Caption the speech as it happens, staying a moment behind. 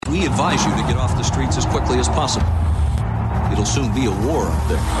We advise you to get off the streets as quickly as possible. It'll soon be a war out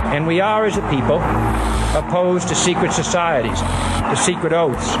there. And we are, as a people, opposed to secret societies, to secret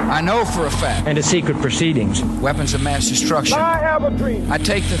oaths. I know for a fact. And to secret proceedings. Weapons of mass destruction. I have a dream. I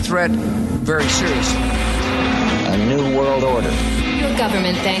take the threat very seriously. A new world order. Your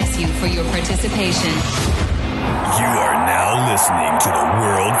government thanks you for your participation. You are now listening to the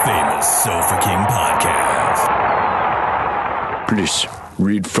world-famous Sofa King podcast. Please,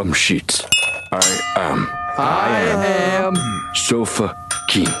 read from sheets. I am Sofa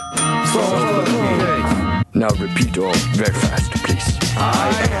King. Sofa King. Now repeat all very fast, please.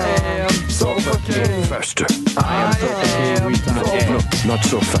 I am Sofa King. Faster. I am Sofa King. No, not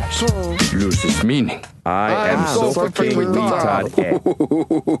so fast. Loses meaning. I am Sofa King.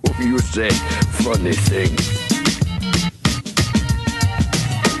 You say funny things.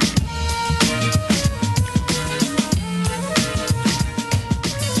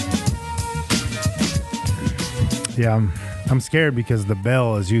 Yeah, I'm scared because the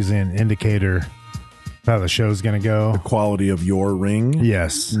bell is using an indicator of how the show's going to go. The quality of your ring?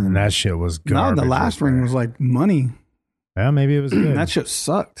 Yes, and that shit was No, garbage. the last ring was like money. Yeah, maybe it was good. That shit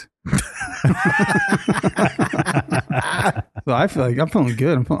sucked. So I feel like I'm feeling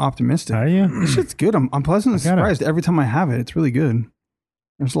good. I'm feeling optimistic. Are you? This shit's good. I'm pleasantly surprised every time I have it. It's really good.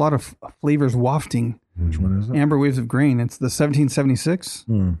 There's a lot of flavors wafting. Which one is it? Amber Waves of Grain. It's the 1776,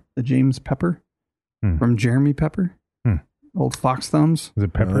 the James Pepper from Jeremy Pepper, old Fox Thumbs. Is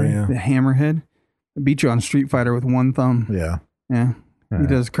it peppery? Oh, yeah. The Hammerhead. I beat you on Street Fighter with one thumb. Yeah. Yeah. He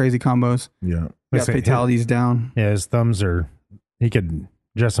does crazy combos. Yeah. Got fatalities down. Yeah, his thumbs are. He could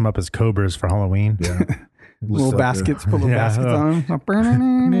dress them up as cobras for Halloween. Yeah. Little baskets, put little baskets on them.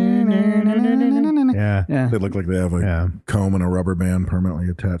 Yeah. They look like they have a comb and a rubber band permanently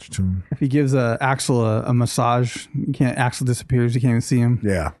attached to them. If he gives Axel a massage, Axel disappears. You can't even see him.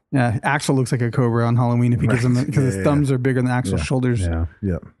 Yeah. Yeah. Axel looks like a cobra on Halloween if he gives him because his thumbs are bigger than Axel's shoulders. Yeah.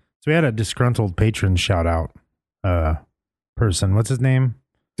 Yeah. So we had a disgruntled patron shout out person. What's his name?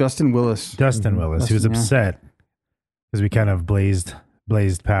 Dustin Willis. Dustin Willis. He was upset because we kind of blazed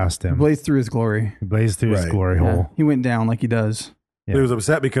past him. Blazed through his glory. He blazed through his glory hole. He went down like he does. He was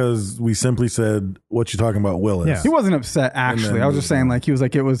upset because we simply said, "What you talking about, Willis?" Yeah. He wasn't upset, actually. then I was just saying, like, he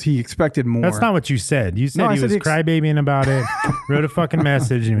expected more. That's not what you said. You said No, I he said was crybabying about it, wrote a fucking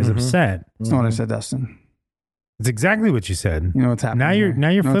message, and he was upset. That's not what I said, Dustin. It's exactly what you said. You know what's happening. Now you're You know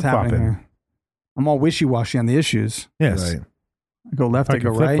what's flip happening flopping. here. I'm all wishy-washy on the issues. Yes. Right. I go left, I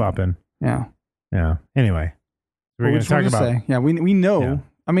go Flip right. flopping. Yeah. Yeah. Anyway, we're Well, going to talk about. say. Yeah, we know. Yeah.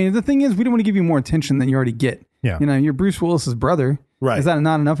 I mean, the thing is, we don't want to give you more attention than you already get. Yeah. You know, you're Bruce Willis's brother. Right. Is that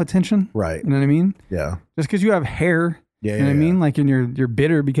not enough attention? Right. You know what I mean? Yeah. Just because you have hair. Yeah. You know what I mean? Like, and you're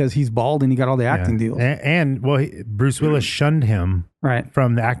bitter because he's bald and he got all the acting deals. And Bruce Willis shunned him Right.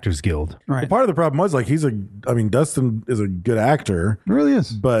 from the Actors Guild. Right. Well, part of the problem was like Dustin is a good actor. It really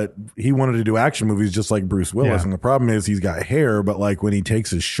is. But he wanted to do action movies just like Bruce Willis. Yeah. And the problem is he's got hair, but like when he takes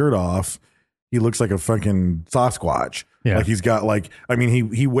his shirt off, he looks like a fucking Sasquatch. Yeah. Like he's got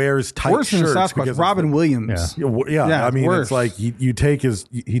he wears tight Worse than shirts. Sasquatch. because Robin Williams. Yeah. I mean, worse. it's like he takes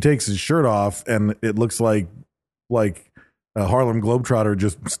his shirt off and it looks like a Harlem Globetrotter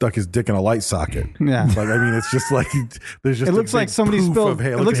just stuck his dick in a light socket. Yeah. Like, I mean, it's just like there's just It looks like somebody spilled.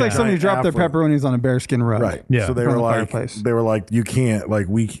 It looks like somebody dropped their pepperonis on a bearskin rug. Right. Yeah. So they From were the like, fireplace. you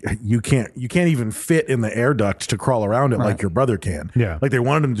can't even fit in the air duct to crawl around it Right. like your brother can. Yeah. Like they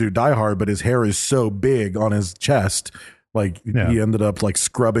wanted him to do Die Hard, but his hair is so big on his chest. Like he ended up like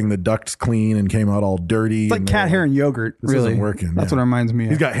scrubbing the ducts clean and came out all dirty. It's like cat hair and yogurt. This really isn't working. That's what it reminds me of.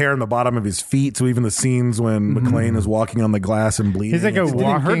 He's got hair on the bottom of his feet, so even the scenes when McClane is walking on the glass and bleeding, He's like a hurt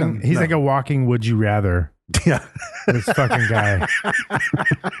walking. him. He's like a walking. Would you rather? yeah. This fucking guy.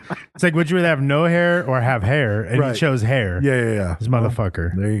 It's like, would you rather have no hair or have hair? And Right. he chose hair. Yeah. This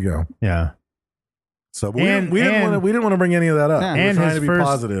motherfucker. There you go. Yeah. So we didn't want to bring any of that up. Yeah. We were And trying his to be first,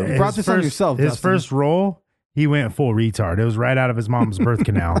 positive. You brought this on yourself, His Dustin. first role, he went full retard. It was right out of his mom's birth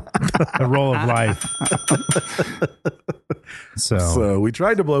canal. The role of life. So we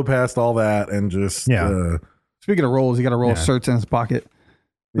tried to blow past all that and just Speaking of rolls, he got a roll of certs in his pocket.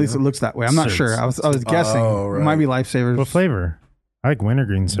 At least it looks that way. I'm not Certs. sure. I was guessing. Oh, right. It might be Lifesavers. What flavor? I like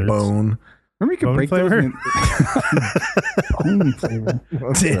wintergreen certs. bone. Remember you could Bone break flavor? those. Bone flavor.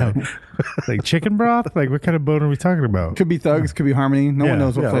 Damn. Like chicken broth? Like what kind of bone are we talking about? Could be Thugs. Could be Harmony. No one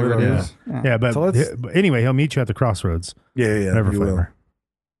knows what flavor it is. Yeah, but, So let's- but anyway, he'll meet you at the crossroads. Yeah. Whatever we will. flavor.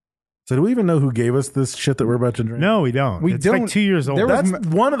 So do we even know who gave us this shit that we're about to drink? No, we don't. We It's don't. like 2 years old. There was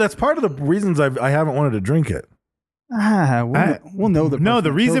That's part of the reasons I haven't wanted to drink it. We'll know the. No, person the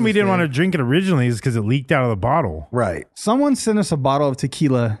that reason kills we us didn't there. want to drink it originally is because it leaked out of the bottle. Right. Someone sent us a bottle of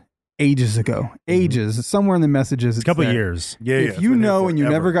tequila ages ago. Ages. Somewhere in the messages. A couple there. years. Yeah, If you know and you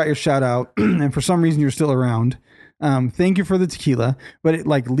never got your shout out, and for some reason you're still around, thank you for the tequila. But it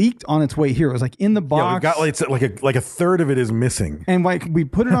like leaked on its way here. It was like in the box. Yeah, we've got it's like a third of it is missing. And like we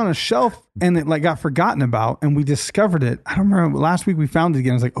put it on a shelf and it like got forgotten about and we discovered it. I don't remember, last week we found it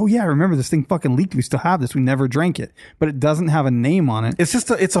again. I was like, oh yeah, I remember this thing fucking leaked. We still have this. We never drank it, but it doesn't have a name on it. It's just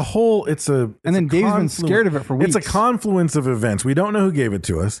and then Dave's been scared of it for weeks. It's a confluence of events. We don't know who gave it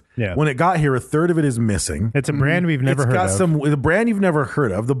to us. Yeah. When it got here, a third of it is missing. It's a brand we've never heard of. The brand you've never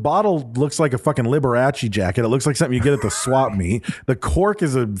heard of. The bottle looks like a fucking Liberace jacket. It looks like something you get at the swap meet. The cork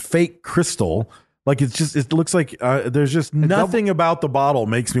is a fake crystal. Like it looks like there's just nothing about the bottle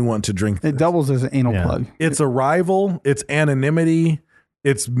makes me want to drink this. It doubles as an anal plug. It's arrival, it's anonymity,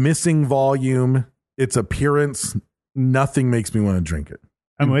 it's missing volume, its appearance. Nothing makes me want to drink it.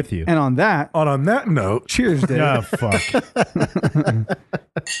 I'm with you. And on that note, cheers, Dave. Oh, fuck. There's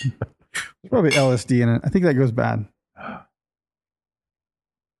probably LSD in it. I think that goes bad.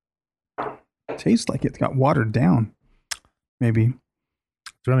 Tastes like it got watered down. Maybe.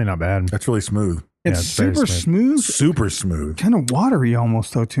 It's really not bad. That's really smooth. It's very super smooth. Super smooth. Kind of watery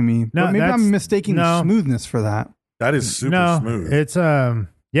almost though to me. No, but maybe I'm mistaking no. smoothness for that. That is super smooth. It's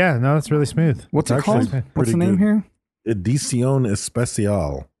it's really smooth. What's it Actually, called? pretty What's the name good. here? Edición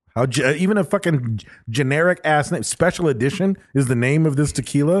Especial. Even a fucking generic ass name. Special Edition is the name of this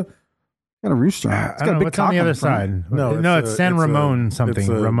tequila. Got a rooster on it. It's I got don't a know big what's on cock the other front. side. No, it's San Ramon something.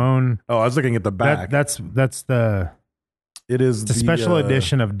 Ramon. Oh, I was looking at the back. That's the. It is the special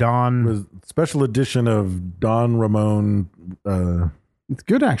edition of Don. Special edition of Don Ramon. It's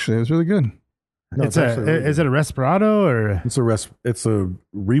good actually. It was really good. No, is it a Respirado or it's a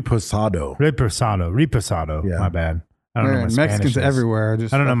Reposado. Reposado. Yeah. My bad. I don't know my Mexicans Spanish is. everywhere.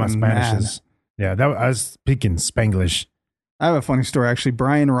 Just I don't know my fucking Spanish mad. is. Yeah, I was speaking Spanglish. I have a funny story actually.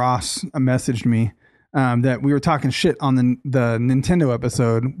 Brian Ross messaged me that we were talking shit on the Nintendo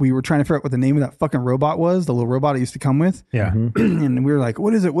episode. We were trying to figure out what the name of that fucking robot was, the little robot it used to come with. Yeah. And we were like,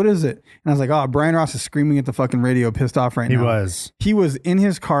 what is it? What is it? And I was like, oh, Brian Ross is screaming at the fucking radio, pissed off right now. He was in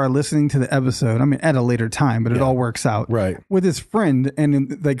his car listening to the episode. I mean, at a later time, but it all works out. Right. With his friend.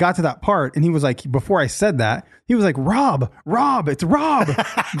 And they got to that part and he was like, before I said that, he was like, Rob, it's Rob,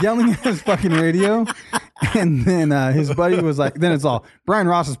 yelling at his fucking radio. And then his buddy was like, then it's all, Brian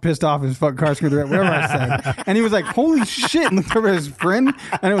Ross is pissed off, his fucking car screwed, whatever I said. And he was like, holy shit, and looked over at his friend.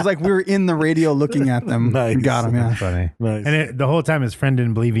 And it was like, we were in the radio looking at them. Nice. And got him, yeah. That's funny. Nice. And the whole time his friend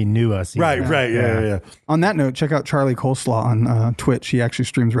didn't believe he knew us. either. Right. Yeah. On that note, check out Charlie Coleslaw on Twitch. He actually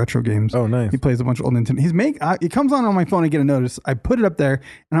streams retro games. Oh, nice. He plays a bunch of old Nintendo. It comes on my phone. I get a notice. I put it up there,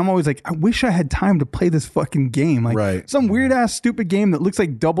 and I'm always like, I wish I had time to play this fucking game. Like some weird ass stupid game that looks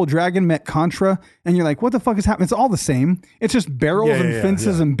like Double Dragon met Contra, and you're like, what the fuck is happening? It's all the same. It's just barrels and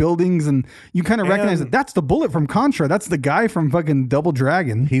fences and buildings, and you kind of recognize that that's the bullet from Contra. That's the guy from fucking Double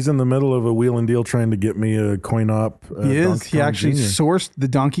Dragon. He's in the middle of a wheel and deal trying to get me a coin-op. He is. Donkey He Kong actually Jr. sourced the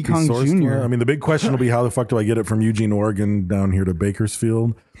Donkey Kong Jr. I mean, the big question will be how the fuck do I get it from Eugene, Oregon down here to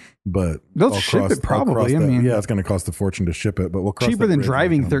Bakersfield? But they'll ship it probably. I mean, yeah, it's going to cost a fortion to ship it, but we'll cross cheaper that than bridge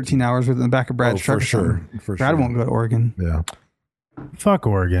driving when it comes. 13 hours within the back of Brad's truck. For sure. Brad won't go to Oregon. Yeah. Fuck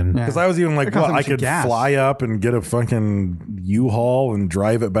Oregon. Because I was even like, That costs well, I so much could gas. fly up and get a fucking U-Haul and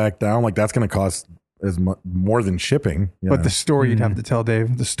drive it back down. Like that's going to cost more than shipping. But the story you'd have to tell,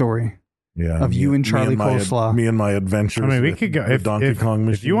 Dave, the story of you and Charlie Coleslaw. Me and my adventures. I mean, we with could go the if Donkey Kong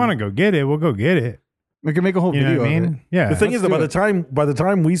machine. If you want to go get it, we'll go get it. We can make a whole You know video what I of mean? it. Yeah. The thing Let's is that do by the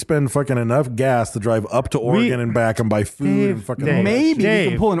time we spend fucking enough gas to drive up to Oregon and back and buy food and fucking all that Maybe we Dave,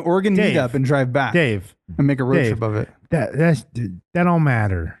 can pull an Oregon Dave, meetup and drive back. Dave. And make a road Dave, trip of it. That don't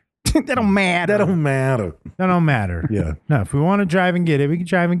matter. That don't matter. That don't matter. That don't matter. Yeah. No, if we want to drive and get it, we can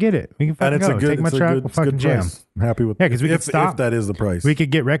drive and get it. We can fucking And it's go. a good, Take my it's a truck, good, we'll it's a fucking good jam. price. I'm happy with Yeah, because we could if stop. that is the price. We could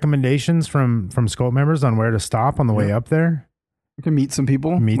get recommendations from Scope members on where to stop on the way up there. We can meet some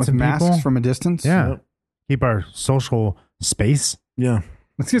people with masks people. from a distance. Yeah. Yep. Keep our social space. Yeah.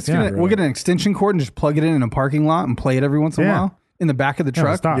 Let's just we'll get an extension cord and just plug it in a parking lot and play it every once in a Yeah. while in the back of the Yeah,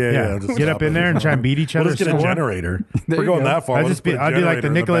 truck. stop. Yeah. just Get stop up in it. there and try and beat each We'll other. just get a generator. There We're you going go. that far. I'll We'll just be. put a I'll do like the generator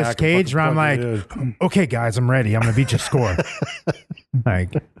in Nicolas back and Cage, where I'm fucking like, plug it okay, guys, I'm ready. I'm gonna beat your score.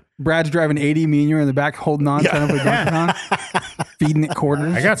 Like, Brad's driving 80, me and you are in the back holding on, trying to play Donkey Kong, feeding it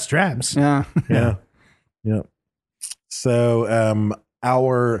quarters. I got straps. Yeah. in. Yeah. So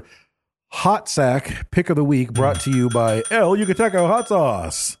our hot sack pick of the week, brought to you by El Yucateco Hot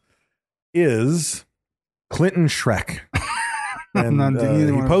Sauce, is Clinton Shrek. And Not doing either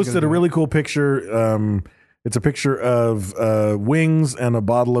he one of posted those a really cool picture. It's a picture of wings and a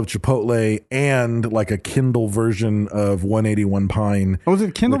bottle of Chipotle and like a Kindle version of 181 Pine. Oh, was it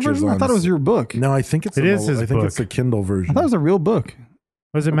a Kindle which is version? I on- thought it was your book. No, I think it's It is his I think book. it's a Kindle version. I thought it was a real book.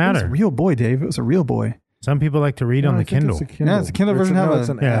 What does it It was matter? a real boy, Dave. It was a real boy. Some people like to read on No, the I think Kindle. it's a Kindle. Yeah, it's a Kindle Or version. no, Have it's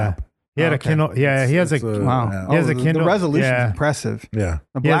a an Yeah. app. He had a Okay. Kindle. Yeah, he has a. It's a- Wow. He has a the Kindle. resolution Yeah. is impressive. Yeah.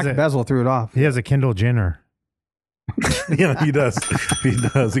 A He has black a- bezel threw it off. He has a Kindle Jenner. Yeah, he does. He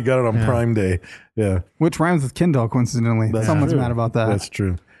does. He got it on Yeah. Prime Day. Yeah. Which rhymes with Kindle, coincidentally. That's Someone's true. mad about that. That's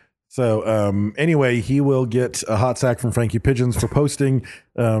true. So anyway, he will get a hot sack from Frankie Pigeons for posting.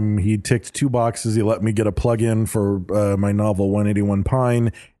 He ticked 2 boxes. He let me get a plug-in for my novel 181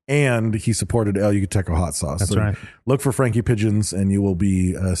 Pine, and he supported El Yucateco hot sauce. That's So right. Look for Frankie Pigeons, and you will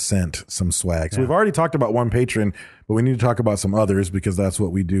be sent some swag. So we've already talked about one patron, but we need to talk about some others because that's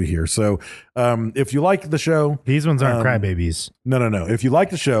what we do here. So if you like the show, These ones aren't crybabies. No. If you like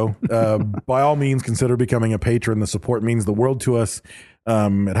the show, by all means, consider becoming a patron. The support means the world to us.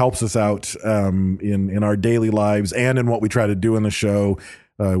 It helps us out in our daily lives and in what we try to do in the show.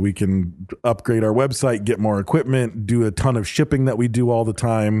 We can upgrade our website, get more equipment, do a ton of shipping that we do all the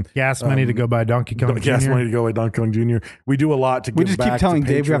time. Gas money to go buy Donkey Kong Gas Jr. money to go with Donkey Kong Jr. We do a lot to give We just back keep telling to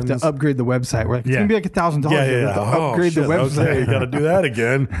Dave we have patrons. to upgrade the website. We're like, it's Yeah. going to be like $1,000. Yeah, We yeah. have to Oh, upgrade the shit. website. Okay, you got to do that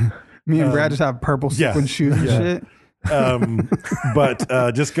again. Me and Brad just have purple yeah. sequin shoes and Yeah. shit. But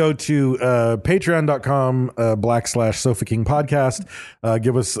just go to patreon.com/Sofa King podcast.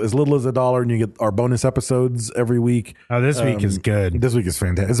 Give us as little as $1 and you get our bonus episodes every week. Oh, this week is good. This week is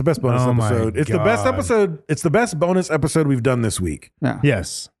fantastic. It's the best bonus Oh my episode. It's the best God. episode. It's the best bonus episode we've done this week. Yeah.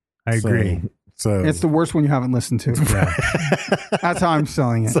 Yes, I agree. So It's the worst one you haven't listened to. That's how I'm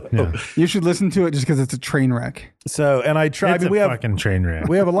selling it. Yeah. You should listen to it just because it's a train wreck. and I try. It's I mean, we a have fucking train wreck.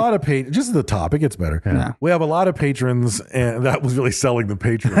 we have a lot of just the top. It gets better. Yeah. We have a lot of patrons, and that was really selling the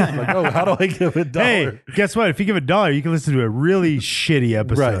patrons. Like, oh, how do I give $1? Hey, guess what? If you give $1, you can listen to a really shitty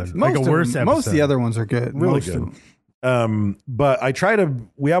episode, Right. like a worse episode. Most of the other ones are good. Really Most good. of them. But I try to.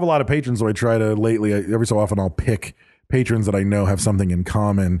 We have a lot of patrons, so I try to lately. Every so often, I'll pick patrons that I know have something in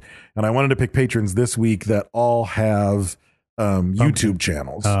common, and I wanted to pick patrons this week that all have YouTube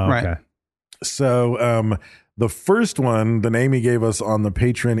channels. Oh, okay. Right. So the first one, the name he gave us on the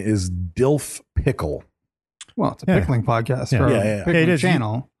patron is Dilf Pickle. Well, it's a Yeah. pickling podcast. Yeah. Or Yeah, a yeah. pickling Yeah, it is.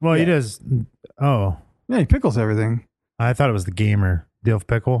 channel. Well, he Yeah. does. Oh, Yeah, he pickles everything. I thought it was the gamer Dilf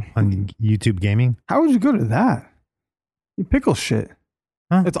Pickle on YouTube Gaming. How would you go to that? He pickles shit.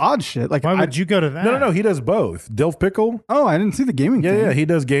 Huh? It's odd shit. Like, Why would you go to that? No. He does both. Dilf Pickle. Oh, I didn't see the gaming Yeah, thing. yeah. He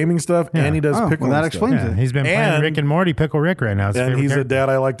does gaming stuff Yeah. and he does Oh, pickle. well, that stuff. explains Yeah, it. he's been playing And- Rick and Morty Pickle Rick right now. His And favorite he's a character. dad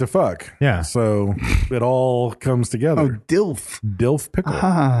I like to fuck. Yeah. So it all comes Oh, together. Dilf. Dilf Pickle.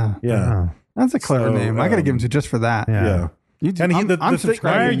 Ah, Yeah. Oh. that's a clever So, name. I got to give him to just for that. Yeah. Yeah. You do, And I'm the thing- Why are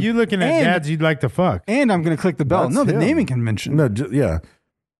subscribing. you looking at And- dads you'd like to fuck? And I'm going to click the bell. That's No, the him. naming convention. No, yeah.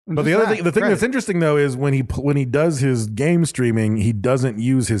 But the Just other that. thing that's Credit. interesting though is when he does his game streaming, he doesn't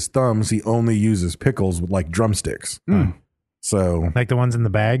use his thumbs. He only uses pickles with like drumsticks. So Like the ones in the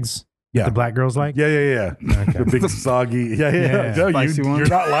bags? Yeah. The black girls like? yeah. The big soggy. Yeah. Yeah. No, Spicy one. you're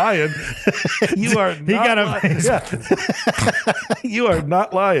not lying. You are. He not got a lying. Yeah. You are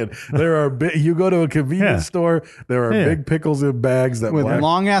not lying. There are you go to a convenience Yeah. store. There are Yeah. big pickles in bags that With black-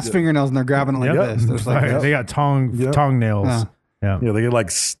 long ass fingernails and they're grabbing it like Yep. this. There's like, They got tongue Yep. nails. Yeah. Yeah. Yeah, they could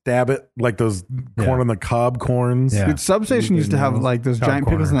like stab it like those Yeah. corn on the cob corns. Yeah. Dude, Substation used to have like those giant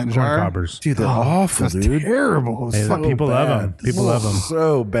pickles in that jar. Cobbers. Dude, they're awful, That's dude. terrible. It's Hey, fucking- people love bad. them. People love them.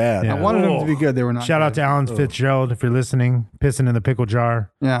 So bad. Yeah. I wanted them to be good. They were not. Shout out good. to Alan Fitzgerald if you're listening. Pissing in the pickle jar.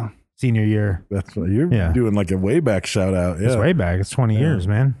 Yeah. Senior year. That's what you're Yeah. doing, like a way back shout out. Yeah. It's way back. It's 20 years,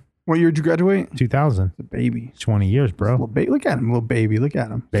 man. What year did you graduate? 2000. The baby. 20 years, Little bro. baby. Look at him, little baby. Look at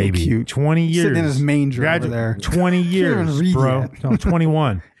him. So Baby. cute. 20 years. Sitting in his manger over there. 20 even years, read bro. yet. No,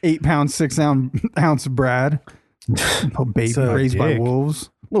 21. 8 pound, 6 ounce Brad. Little baby So raised by dick. wolves.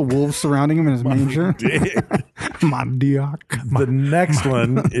 Little wolves surrounding him in his manger. My dick. The next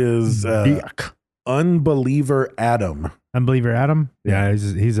one is Unbeliever Adam. Unbeliever Adam. Yeah,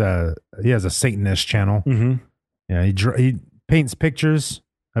 he has a Satanist channel. Mm-hmm. Yeah, he paints pictures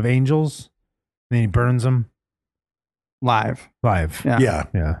of angels, and then he burns them Live. live. Yeah.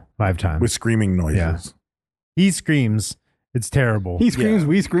 Yeah. Live time. With screaming noises. Yeah. He screams. It's terrible. He screams,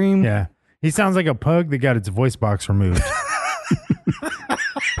 we scream. Yeah. He sounds like a pug that got its voice box removed.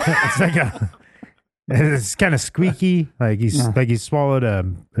 It's kind of squeaky. Like he swallowed a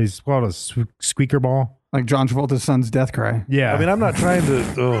squeaker ball. Like John Travolta's son's death cry. Yeah. I mean, I'm not trying to.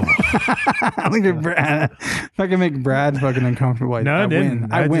 Look at Brad. If I can make Brad fucking uncomfortable, no, I I didn't.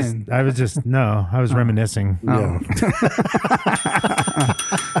 win. I win. I was reminiscing. Yeah.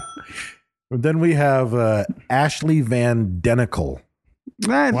 Then we have Ashley Van Denikel.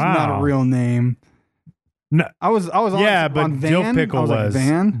 That's not a real name. No, I was yeah, on, but on Van. Dilf Pickle I was like, was.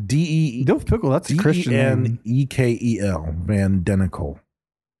 Van. Dilf Pickle. That's a Christian name. Denekel. Van Denikel.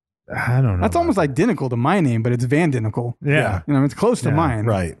 I don't know. That's almost identical to my name, but it's Van Denikel. Yeah. You know, it's close to Yeah. mine.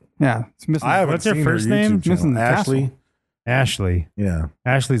 Right. Yeah. It's missing. I haven't What's her seen first her YouTube name? channel. Missing the Ashley. tassel. Ashley. Yeah.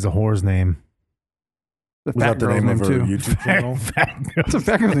 Ashley's a whore's name. The Was fat that the girl's name of her too. YouTube channel? It's a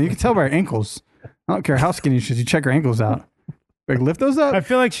fat girl's name. You can tell by her ankles. I don't care how skinny she is. You check her ankles out. Like, lift those up. I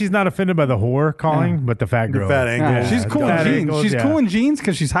feel like she's not offended by the whore calling, but the fat girl. fat Yeah, ankles. she's cool in Fat jeans. ankles, She's yeah. cool in jeans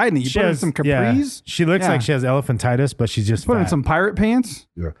because she's hiding it. You She put her in has some yeah. capris. She looks Yeah. like she has elephantitis, but she's just Put her in fat. some pirate pants.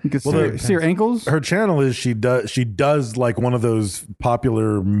 Yeah. You can Well, see her ankles. Her channel is she does like one of those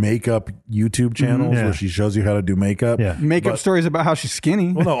popular makeup YouTube channels Yeah. where she shows you how to do makeup. Yeah. Makeup But- stories about how she's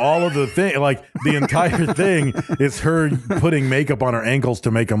skinny. Well, no, all of the thing, like the entire thing is her putting makeup on her ankles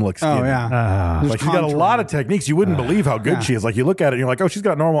to make them look skinny. Oh yeah. There's Like she's got a contouring. lot of techniques. You wouldn't believe how good Yeah. she is. Like you look at it and you're like, oh, she's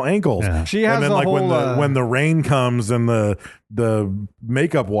got normal ankles. Yeah. She has and then a like whole, when the rain comes and the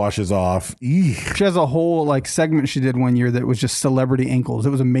makeup washes off. Eek. She has a whole like segment she did one year that was just celebrity ankles. It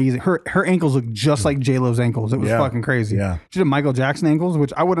was amazing. Her ankles look just like J-Lo's ankles. It was Yeah. fucking crazy. Yeah. She did Michael Jackson ankles,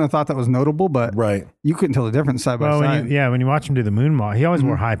 which I wouldn't have thought that was notable, but Right. you couldn't tell the difference side by well, side. when you watch him do the moonwalk, he always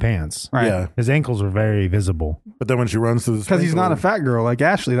wore high pants. Right. Yeah. His ankles were very visible. But then when she runs through the Because he's not a sprinkler- fat girl like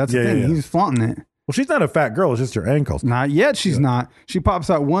Ashley. That's Yeah, the thing. yeah, yeah. He's flaunting it. Well, she's not a fat girl. It's just her ankles. Not yet. She's not. She pops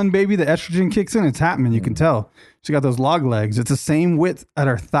out one baby. The estrogen kicks in. It's happening. You can tell. She got those log legs. It's the same width at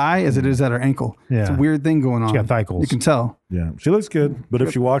her thigh as it is at her ankle. Yeah. It's a weird thing going on. got thigh-cles. You can tell. Yeah, she looks good. But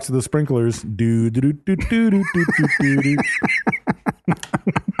if she walks to the sprinklers, do do do do do do do do do.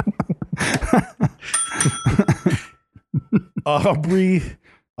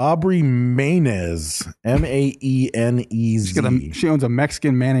 Aubrey Maynez, Maenez. She owns a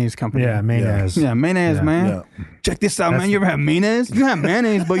Mexican mayonnaise company. Yeah, mayonnaise. Yeah, mayonnaise, Yeah. man. Yeah. Check this out, man. You ever have mayonnaise? You have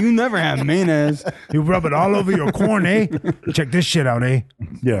mayonnaise, but you never have mayonnaise. You rub it all over your corn, eh? Check this shit out, eh?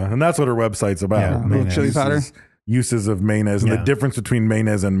 Yeah, and that's what her website's about. Yeah, little chili Uses- powder. Uses of mayonnaise and the Yeah. difference between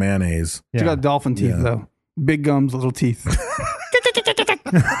mayonnaise and mayonnaise. She got dolphin teeth, Yeah. though. Big gums, little teeth.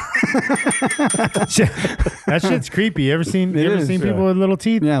 That shit's creepy. You ever seen It is, people yeah. with little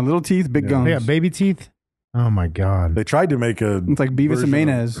teeth? Yeah, little teeth, big gums. They got baby teeth. Oh my god. They tried to make a It's like Beavis and version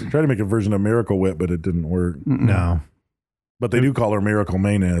Mayonnaise. of- tried to make a version of Miracle Whip, but it didn't work. No. But they do call her Miracle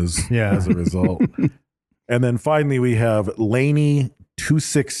Mayonnaise Yeah. as a result. And then finally we have Lainey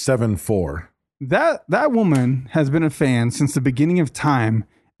 2674. That woman has been a fan since the beginning of time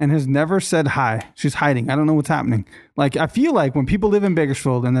and has never said hi. She's hiding. I don't know what's happening. Like, I feel like when people live in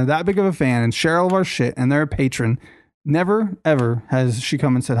Bakersfield and they're that big of a fan and share all of our shit and they're a patron, never, ever has she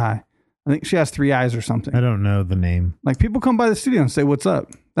come and said hi. I think she has 3 eyes or something. I don't know the name. Like, people come by the studio and say, what's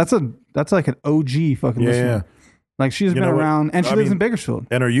up? That's like an OG fucking listener. Yeah. Like, she's You been know what? around and she I lives mean- in Bakersfield.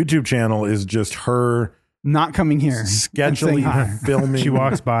 And her YouTube channel is just her Not coming here. and sketchily saying hi. filming. She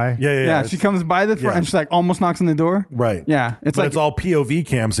walks by. Yeah, she comes by the front yeah. and she like almost knocks on the door. Right. Yeah. It's But like it's all POV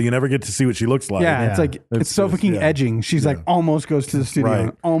cam, so you never get to see what she looks like. Yeah, it's like it's It's so just- fucking yeah. edging. She's like almost goes to the studio, Right.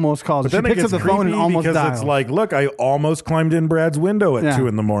 and almost calls. But She then it picks up gets the phone and creepy almost because dials. it's like, look, I almost climbed in Brad's window at Yeah. 2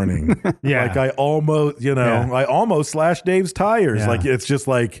 a.m. Yeah. Like I almost, Yeah. I almost slashed Dave's tires. Yeah. Like it's just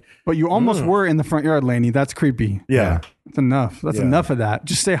like, but you almost were in the front yard, Lainey. That's creepy. yeah. That's enough. That's Yeah. enough of that.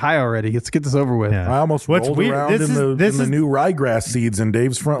 Just say hi already. Let's get this over with. Yeah. I almost What's rolled weird- around this in is- this the is- new ryegrass seeds in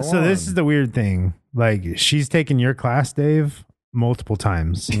Dave's front lawn. So this is the weird thing. Like she's taken your class, Dave, multiple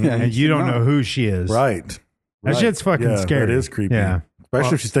times, Yeah, and you you don't should know. know who she is. right. That Right. shit's fucking Yeah, scary. That is creepy. Yeah.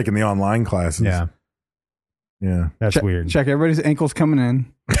 Especially if she's taking the online classes. Yeah, Yeah. that's Check, weird. Check everybody's ankles coming in.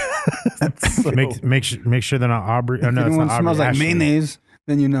 Make sure they're not Aubrey. Oh, no, If it's anyone not Aubrey. smells like Ashley. mayonnaise,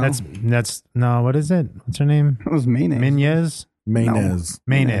 then you know That's no. What is it? What's her name? it was mayonnaise. Mayonnaise. Mayonnaise.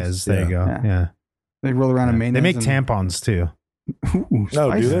 Mayonnaise. There you go. Yeah. Yeah. They roll around in mayonnaise. They make and- tampons too. Ooh, Oh, do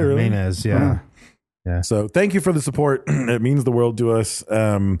spicy. they really? Mayonnaise. Yeah. So thank you for the support. It means the world to us.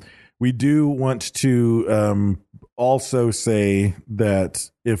 We do want to also say that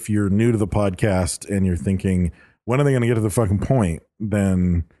if you're new to the podcast and you're thinking, when are they going to get to the fucking point?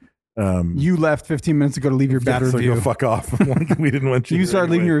 Then You left 15 minutes ago to leave your bad so review. go fuck off. Like, we didn't want you. You to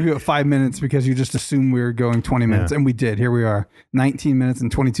started leaving anyway. your review at 5 minutes because you just assumed we were going 20 minutes, and we did. Here we are, 19 minutes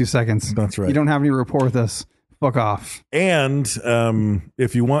and 22 seconds. That's right. You don't have any rapport with us. Fuck off. And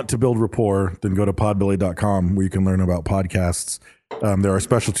if you want to build rapport, then go to podbilly.com where you can learn about podcasts. There are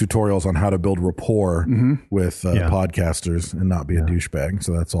special tutorials on how to build rapport with podcasters and not be a douchebag.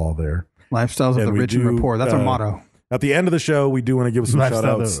 So that's all there. Lifestyles of And the we rich and do, rapport. That's our motto. At the end of the show, we do want to give some shout outs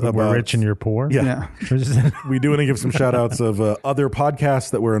Lifestyle that we're rich and you're poor. Yeah. We do want to give some shout outs of other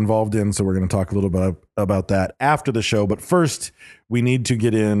podcasts that we're involved in. So we're going to talk a little bit about that after the show. But first, we need to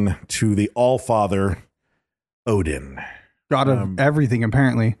get into the All-Father, Odin. God of everything,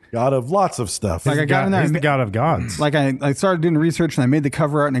 apparently. God of lots of stuff. Like I got in there. He's the God of gods. Like I started doing research and I made the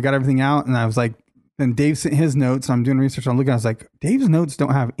cover art and I got everything out. And I was like, then Dave sent his notes. I'm doing research. I'm looking. I was like, Dave's notes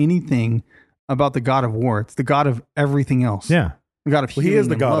don't have anything about the God of war. It's the God of everything else. Yeah. The God of Well, he is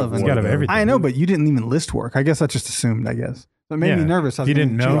the God of war. He's God of everything. I know, but you didn't even list work. I guess I just assumed, But it made me nervous. I was You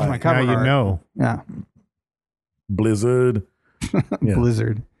didn't gonna know. change my cover Now you art. know. Yeah. Blizzard. Yeah.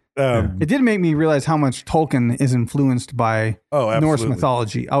 Blizzard. It did make me realize how much Tolkien is influenced by Norse absolutely.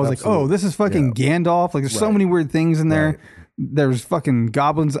 mythology. I was like, Absolutely. oh, this is fucking Gandalf. Like, there's so many weird things in there. Right. There's fucking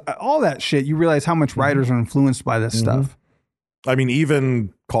goblins, all that shit. You realize how much writers are influenced by this stuff. I mean,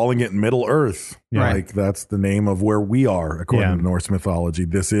 even calling it Middle Earth, Right. like that's the name of where we are according to Norse mythology.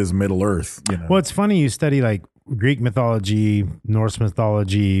 This is Middle Earth. You know? Well, it's funny you study like Greek mythology, Norse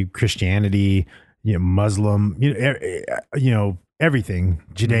mythology, Christianity, Muslim, everything,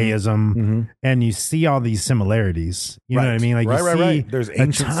 Judaism, and you see all these similarities. You know what I mean? Like you see There's a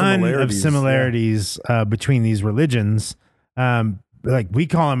ancient ton of similarities. between these religions. Like we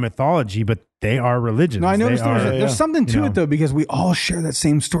call them mythology, but they are religions. No, I noticed They are, there's something to it though, because we all share that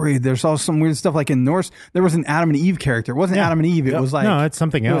same story. There's also some weird stuff like in Norse, there was an Adam and Eve character. It wasn't Adam and Eve. It was like, no, it's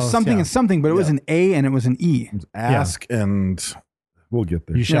something it else. was something and something, but it was an A and it was an E. Ask and we'll get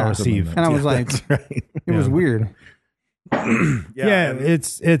there. You shall receive. And I was like, that's right. it was weird. Yeah,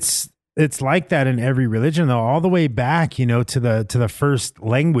 it's like that in every religion though, all the way back, to the first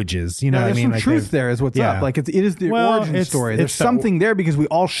languages. You know what I there's mean? some Like truth there is what's up. Like it is the origin story. There's something there because we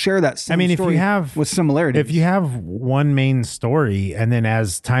all share that same story with similarities. If you have one main story and then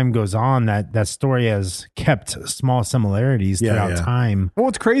as time goes on, that story has kept small similarities throughout time. Well,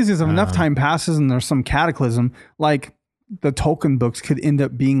 what's crazy is if enough time passes and there's some cataclysm, like the Tolkien books could end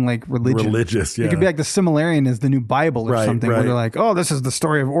up being like religious. Yeah. It could be like the Silmarillion is the new Bible or something where they're like, oh, this is the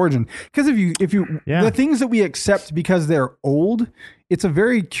story of origin. Because if you the things that we accept because they're old, it's a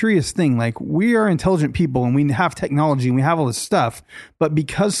very curious thing. Like we are intelligent people and we have technology and we have all this stuff, but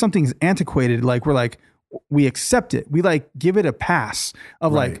because something's antiquated, like we're like, we accept it. We like give it a pass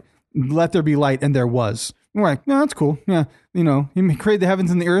of like, let there be light and there was. And we're like, no, that's cool. Yeah. He created the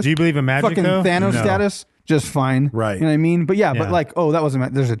heavens and the earth. Do you believe in magic Fucking though? Thanos No. status. Just fine. Right. You know what I mean? But but like, oh, that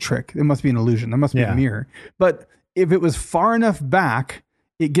wasn't, there's a trick. It must be an illusion. There must be a mirror. But if it was far enough back,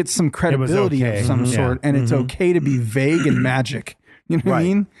 it gets some credibility of some sort. And it's okay to be vague and magic. You know what I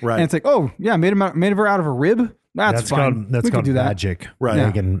mean? Right. And it's like, oh, yeah, made her out of a rib. That's fine. That's we can called do that. magic.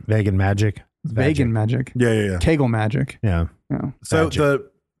 Right. Vegan magic. Vegan magic. Yeah. Kegel magic. Yeah. So Magic.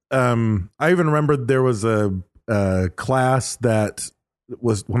 I even remembered there was a class that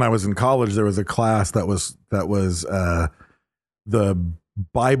was when I was in college. There was a class that was the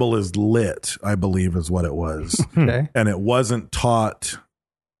Bible is lit, I believe is what it was. Okay. And it wasn't taught.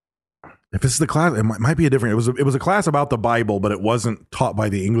 If it's the class, it might be a different. It was a class about the Bible, but it wasn't taught by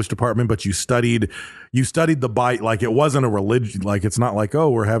the English department. But you studied the Bible, like it wasn't a religion. Like it's not like, oh,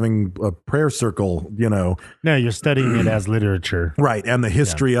 we're having a prayer circle, No, you're studying it as literature, right? And the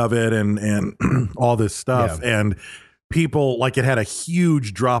history of it, and all this stuff, and people like it had a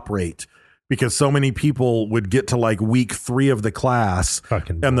huge drop rate because so many people would get to like week 3 of the class,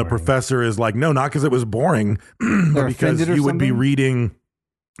 and the professor is like, no, not because it was boring, but because you would be reading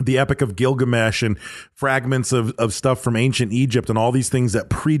the Epic of Gilgamesh and fragments of stuff from ancient Egypt and all these things that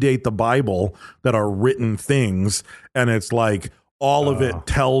predate the Bible that are written things. And it's like all of it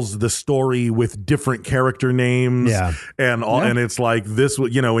tells the story with different character names and all, and it's like this,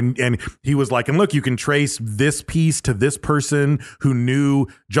 and he was like, and look, you can trace this piece to this person who knew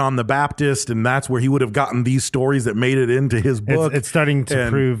John the Baptist, and that's where he would have gotten these stories that made it into his book. It's starting to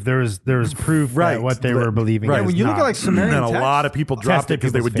prove there was proof that what they were believing. Right. When you look at like Sumerian and a text, lot of people dropped it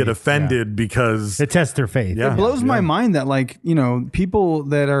because they would get offended because it tests their faith. It blows my mind that like, people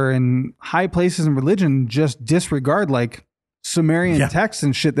that are in high places in religion just disregard like Sumerian texts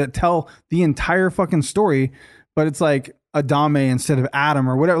and shit that tell the entire fucking story, but it's like Adame instead of Adam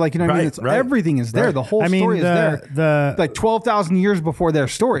or whatever. Like, what I mean? It's everything is there. The whole story is there. Like 12,000 years before their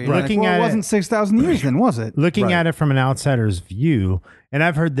story. Looking at it wasn't 6,000 years then, was it? Looking at it from an outsider's view, and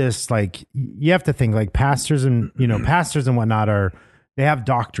I've heard this, like, you have to think like pastors and, pastors and whatnot they have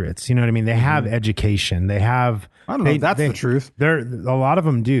doctorates, you know what I mean? They have education. They have, I don't know if that's the truth. A lot of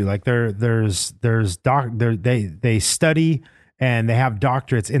them do. Like they study and they have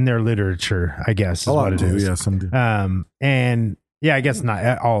doctorates in their literature, I guess. A lot do, yeah, some do. And Yeah, I guess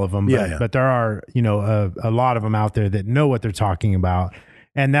not all of them, but, but there are, a lot of them out there that know what they're talking about.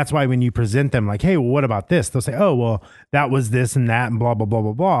 And that's why when you present them like, hey, well, what about this? They'll say, oh, well, that was this and that and blah, blah, blah,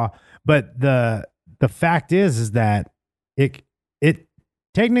 blah, blah. But the fact is that it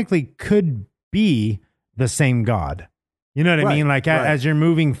technically could be the same God. You know what I mean? Like as you're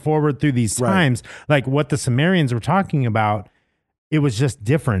moving forward through these times, like what the Sumerians were talking about, it was just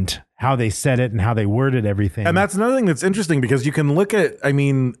different how they said it and how they worded everything. And that's another thing that's interesting because you can look at,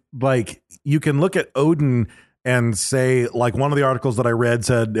 you can look at Odin and say, like one of the articles that I read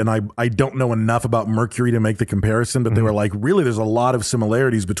said, and I don't know enough about Mercury to make the comparison, but they were like, really, there's a lot of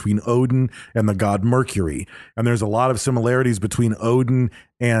similarities between Odin and the god Mercury. And there's a lot of similarities between Odin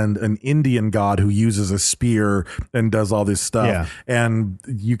and an Indian god who uses a spear and does all this stuff. Yeah. And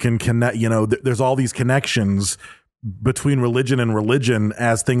you can connect, there's all these connections between religion and religion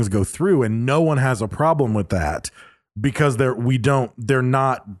as things go through, and no one has a problem with that because they're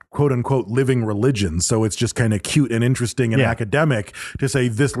not quote unquote living religions. So it's just kind of cute and interesting and academic to say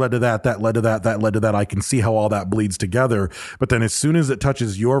this led to that led to that led to that. I can see how all that bleeds together. But then as soon as it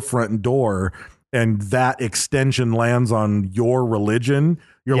touches your front door and that extension lands on your religion,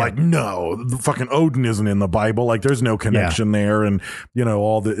 you're like, no, the fucking Odin isn't in the Bible. Like there's no connection there. And I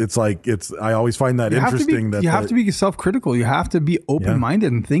always find that interesting. You have to be self-critical. You have to be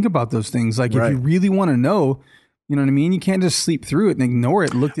open-minded and think about those things. Like if you really want to know, you know what I mean? You can't just sleep through it and ignore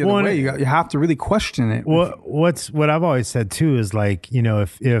it, look the other way. You have to really question it. What I've always said too is like,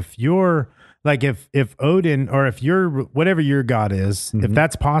 if you're like, if Odin or if you're whatever your God is, if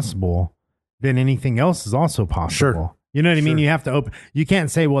that's possible, then anything else is also possible. Sure. You know what I mean? You have to you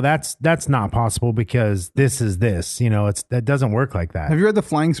can't say, well, that's not possible because this is this, that doesn't work like that. Have you read The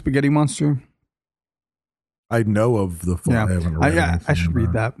Flying Spaghetti Monster? I know of the I haven't read I should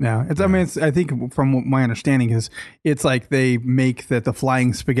read that. Yeah. I think from my understanding is it's like they make that the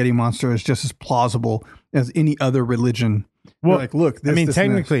flying spaghetti monster is just as plausible as any other religion. Well, like, look,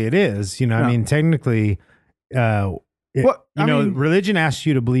 technically it is, I mean, technically, religion asks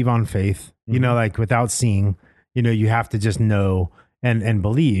you to believe on faith, like without seeing, you have to just know and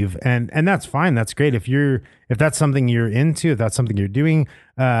believe. And that's fine. That's great. If that's something you're into, if that's something you're doing,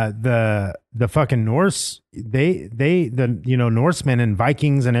 the fucking Norse, Norsemen and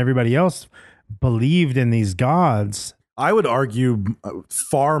Vikings and everybody else believed in these gods. I would argue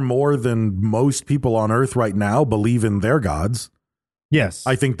far more than most people on earth right now believe in their gods. Yes.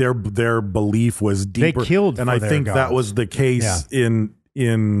 I think their belief was deeper. They killed for and I their think gods. that was the case in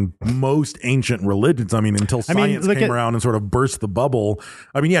most ancient religions. I mean, until science came around and sort of burst the bubble.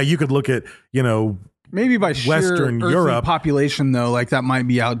 I mean, you could look at, maybe by Western sheer Europe population though, like that might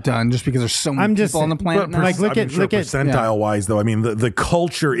be outdone just because there's so many people on the planet. Look at percentile wise though. I mean, the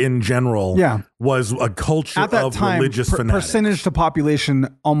culture in general was a culture at that of time, religious fanatics. Percentage to population,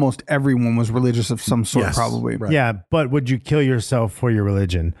 almost everyone was religious of some sort, probably. Right. Yeah, but would you kill yourself for your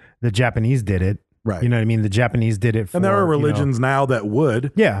religion? The Japanese did it. Right. You know what I mean? The Japanese did it for, and there are religions now that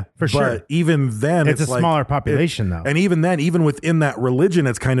would. Yeah, for sure. But even then, it's a smaller population though. And even then, even within that religion,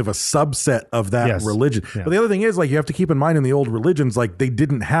 it's kind of a subset of that religion. Yeah. But the other thing is, like, you have to keep in mind in the old religions, like they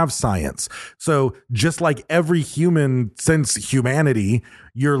didn't have science. So just like every human since humanity,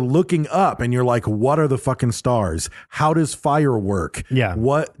 you're looking up and you're like, what are the fucking stars? How does fire work? Yeah.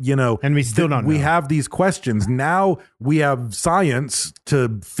 What, and we still don't know. We have these questions. Now we have science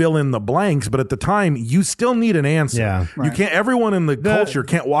to fill in the blanks, but at the time you still need an answer. Yeah. You can't, everyone in the culture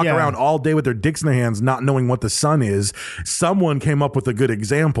can't walk around all day with their dicks in their hands, not knowing what the sun is. Someone came up with a good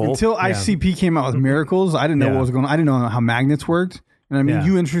example. Until ICP came out with miracles, I didn't know what was going on. I didn't know how magnets worked. And I mean,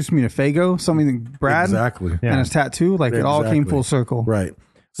 you introduced me to Fago, something Brad, and his tattoo. Like it all came full circle, right?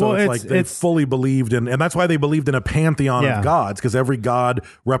 So it's like they fully believed in, and that's why they believed in a pantheon of gods, because every god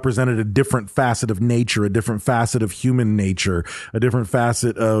represented a different facet of nature, a different facet of human nature, a different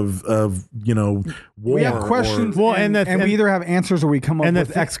facet of war. We have questions, and we either have answers or we come up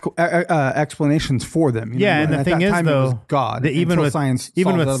with explanations for them. And the thing is, though, God, even with science,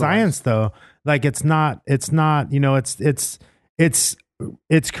 though, like it's not,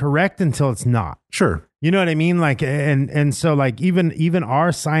 it's correct until it's not. Sure. You know what I mean? Like, and so like even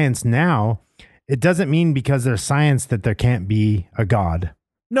our science now, it doesn't mean because there's science that there can't be a God.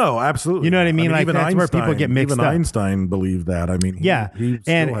 No, absolutely. You know what I mean? Like even that's Einstein, where people get mixed even up. Einstein believed that. I mean, he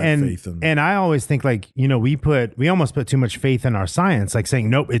still had faith in. And I always think like, we almost put too much faith in our science, like saying,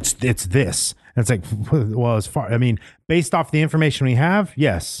 nope, it's this. And it's like, well, based off the information we have,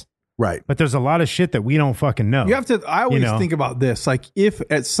 yes. Right. But there's a lot of shit that we don't fucking know. You have to, I always think about this. Like if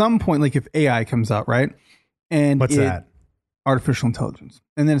at some point, like if AI comes out, right? And what's that? Artificial intelligence.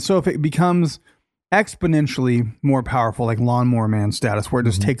 And then so if it becomes exponentially more powerful, like Lawnmower Man status, where it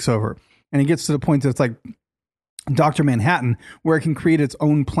just takes over. And it gets to the point that it's like Dr. Manhattan, where it can create its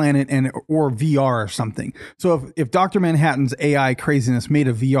own planet and or VR or something. So if Dr. Manhattan's AI craziness made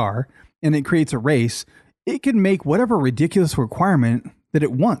a VR and it creates a race, it can make whatever ridiculous requirement that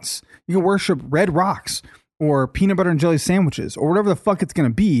it wants. You can worship red rocks or peanut butter and jelly sandwiches or whatever the fuck it's going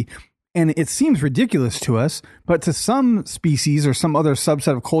to be. And it seems ridiculous to us, but to some species or some other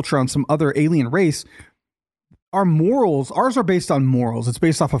subset of culture on some other alien race, our morals, ours are based on morals. It's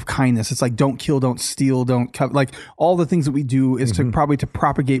based off of kindness. It's like, don't kill, don't steal, don't covet. Like all the things that we do is to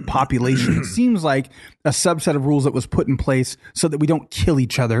propagate population. It seems like a subset of rules that was put in place so that we don't kill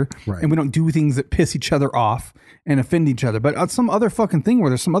each other and we don't do things that piss each other off and offend each other. But on some other fucking thing where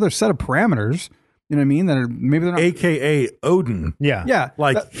there's some other set of parameters, you know what I mean? That are maybe they're not. AKA Odin. Yeah.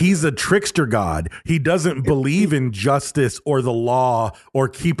 Like he's a trickster god. He doesn't believe in justice or the law or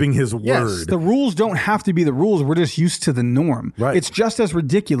keeping his word. The rules don't have to be the rules. We're just used to the norm. Right. It's just as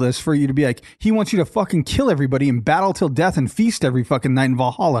ridiculous for you to be like, he wants you to fucking kill everybody and battle till death and feast every fucking night in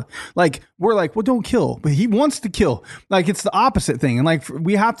Valhalla. Like, we're like, well, don't kill. But he wants to kill. Like, it's the opposite thing. And like,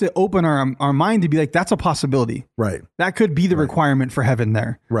 we have to open our mind to be like, that's a possibility. Right. That could be the requirement for heaven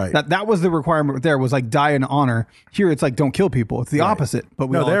there. Right. That was the requirement there, was like die in honor. Here it's like don't kill people. It's the opposite. But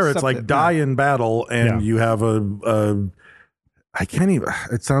we all there it's accept like die in battle, and you have a I can't even.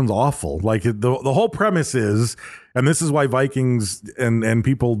 It sounds awful. Like the whole premise is, and this is why Vikings and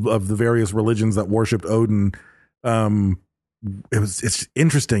people of the various religions that worshipped Odin, it's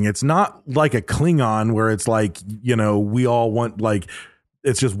interesting. It's not like a Klingon where it's like, you know, we all want, like,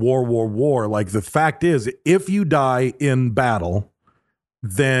 it's just war. Like the fact is, if you die in battle,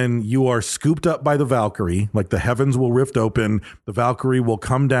 then you are scooped up by the Valkyrie. Like the heavens will rift open. The Valkyrie will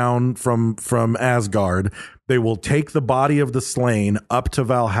come down from Asgard. They will take the body of the slain up to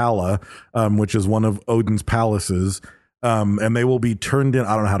Valhalla, which is one of Odin's palaces. And they will be turned in.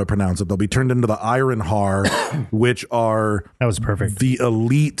 I don't know how to pronounce it. They'll be turned into the Ironhar, which are that was perfect. The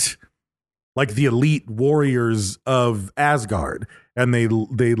elite warriors of Asgard. And they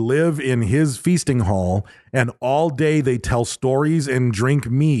live in his feasting hall, and all day they tell stories and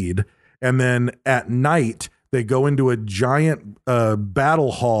drink mead. And then at night they go into a giant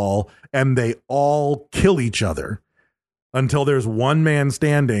battle hall and they all kill each other until there's one man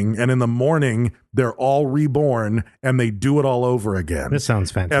standing. And in the morning they're all reborn and they do it all over again. This sounds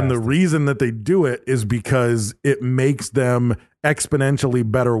fantastic. And the reason that they do it is because it makes them exponentially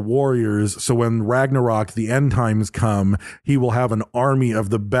better warriors. So when Ragnarok, the end times come, he will have an army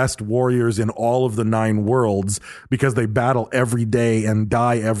of the best warriors in all of the 9 worlds because they battle every day and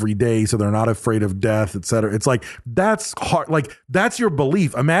die every day. So they're not afraid of death, etc. It's like, that's hard. Like, that's your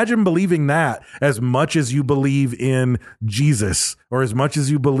belief. Imagine believing that as much as you believe in Jesus, or as much as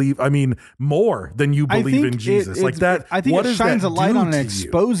you believe, I mean, more than you believe in Jesus. Like that. I think it shines a light on and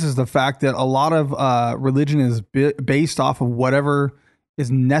exposes the fact that a lot of religion is based off of whatever is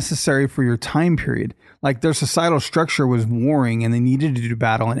necessary for your time period. Like their societal structure was warring and they needed to do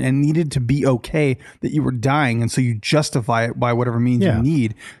battle and needed to be okay that you were dying. And so you justify it by whatever means you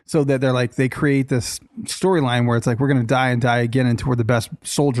need, so that they're like, they create this storyline where it's like, we're going to die and die again until we're the best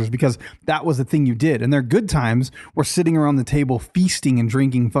soldiers, because that was the thing you did. And their good times were sitting around the table feasting and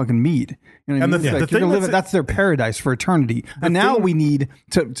drinking fucking mead. You know what I mean? The thing that's their paradise for eternity. And now we need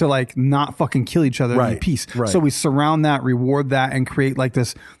to like not fucking kill each other in peace. Right. So we surround that, reward that, and create like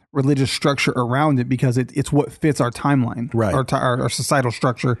this religious structure around it because it's what fits our timeline, right? Our societal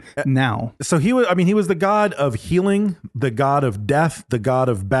structure now. So he was the god of healing, the god of death, the god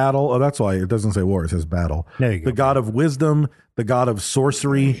of battle. Oh, that's why it doesn't say war; it says battle. There you go. The god of wisdom, the god of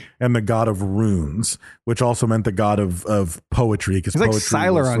sorcery, and the god of runes, which also meant the god of poetry. Because he's like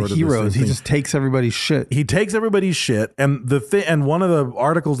Sylar on Heroes. He just takes everybody's shit. He takes everybody's shit. And and one of the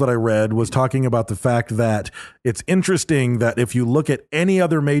articles that I read was talking about the fact that it's interesting that if you look at any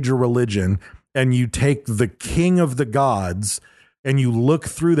other major religion and you take the king of the gods and you look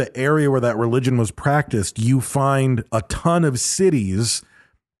through the area where that religion was practiced, you find a ton of cities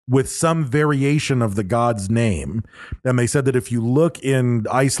with some variation of the god's name. And they said that if you look in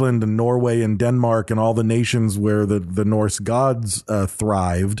Iceland and Norway and Denmark and all the nations where the Norse gods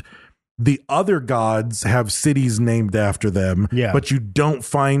thrived, the other gods have cities named after them, but you don't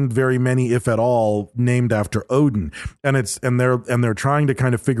find very many, if at all, named after Odin. And they're trying to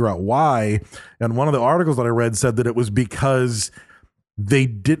kind of figure out why. And one of the articles that I read said that it was because they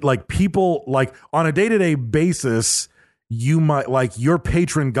did, like, people, like, on a day-to-day basis, you might, like, your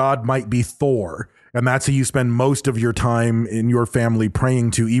patron god might be Thor, and that's who you spend most of your time in your family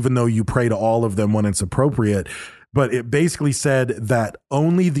praying to, even though you pray to all of them when it's appropriate. but it basically said that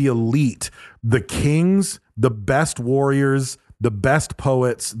only the elite, the kings, the best warriors, the best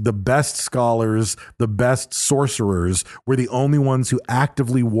poets, the best scholars, the best sorcerers were the only ones who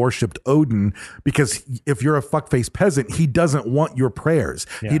actively worshipped Odin, because if you're a fuckface peasant, he doesn't want your prayers.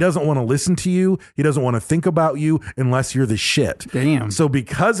 Yeah. He doesn't want to listen to you. He doesn't want to think about you unless you're the shit. Damn. So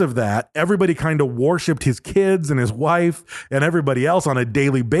because of that, everybody kind of worshipped his kids and his wife and everybody else on a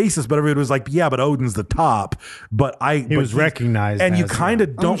daily basis, but everybody was like, yeah, but Odin's the top. But He was recognized and you as, kind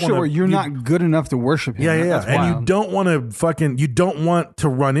of don't sure want to. you're not good enough to worship him. Yeah, yeah, That's and wild. you don't want to you don't want to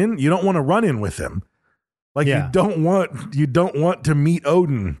run in with him. Like Yeah. you don't want to meet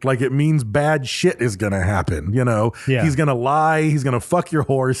Odin. Like it means bad shit is going to happen, you know. Yeah. He's going to lie, he's going to fuck your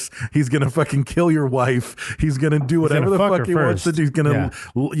horse, he's going to fucking kill your wife, he's going to do whatever gonna the fuck fuck her he wants to first. do. He's going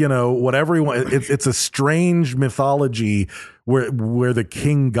to you know, whatever he wants. It's a strange mythology where the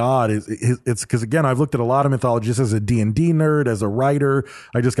king god is. It's because again, I've looked at a lot of mythology just as a D&D nerd, as a writer.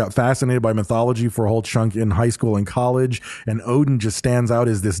 I just got fascinated by mythology for a whole chunk in high school and college, and Odin just stands out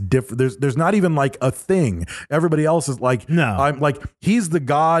as this different. There's not even like a thing. Everybody else is like, No. I'm like, he's the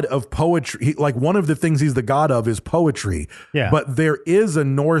god of poetry. Like one of the things he's the god of is poetry. Yeah. But there is a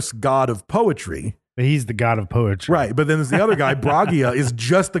Norse god of poetry. But he's the god of poetry. Right, but then there's the other guy, Bragia, is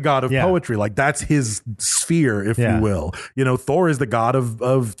just the god of Yeah. poetry. Like that's his sphere, if Yeah. you will. You know, Thor is the god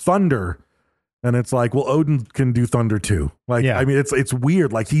of thunder. And it's like, well, Odin can do thunder too. Like, Yeah. I mean, it's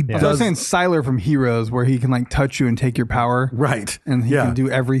weird. Like he I was does. saying Sylar from Heroes, where he can like touch you and take your power. Right. And he Yeah. can do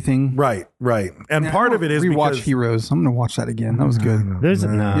everything. Right. And Yeah, part I of it is rewatch because Heroes. I'm gonna watch that again. That was good. There's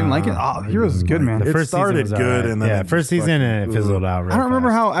no. You didn't like it? Oh, Heroes is good, man. The It first started season was good, alright. and then yeah, it first just season fucking- and it fizzled out. Real I don't remember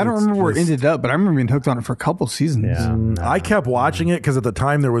fast. how. I don't It's remember where it just- ended up, but I remember being hooked on it for a couple seasons. Yeah. I kept watching it because at the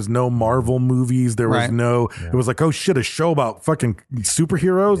time there was no Marvel movies. There was Right. no. It was like, oh shit, a show about fucking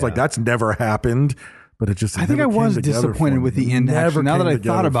superheroes. Like that's never happened. But it just. I think I never came was together disappointed for with me. the end. Never Actually, now that came I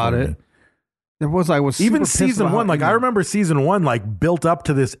together thought about for it, me. I was Even super pissed season about one, how it like I ended. remember season one, like built up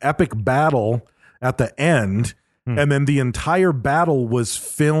to this epic battle at the end, and then the entire battle was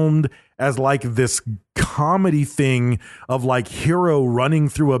filmed as like this comedy thing of like hero running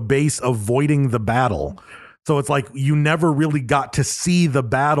through a base avoiding the battle. So it's like you never really got to see the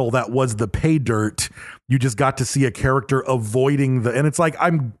battle that was the pay dirt. You just got to see a character avoiding and it's like,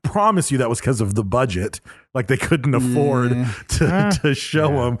 I promise you that was because of the budget. Like they couldn't afford to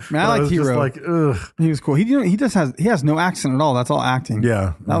show him. Man, I like was just Hero. like, ugh. He was cool. He has no accent at all. That's all acting.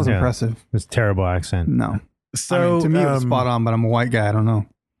 Yeah. that was Yeah. impressive. It's terrible accent. No, So to me it was spot on, but I'm a white guy. I don't know.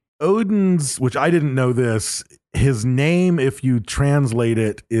 Odin's, which I didn't know this, his name, if you translate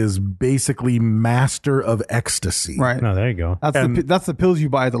it, is basically Master of Ecstasy. Right. No, there you go. That's the pills you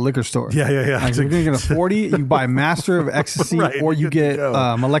buy at the liquor store. Yeah. Like, if you're gonna get a 40, you buy Master of Ecstasy, Right, or you good to get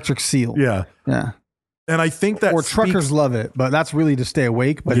go. Electric Seal. Yeah. Yeah. And I think that Or truckers love it, but that's really to stay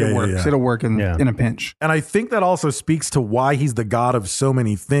awake. But Yeah, it yeah, works. yeah. It'll work in Yeah. a pinch. And I think that also speaks to why he's the god of so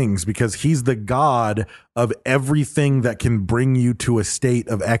many things, because he's the god of everything that can bring you to a state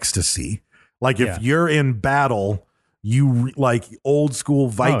of ecstasy. Like if Yeah. you're in battle, like old school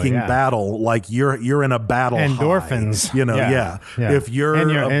Viking yeah. battle, like you're in a battle Endorphins. high, you know, yeah. If you're,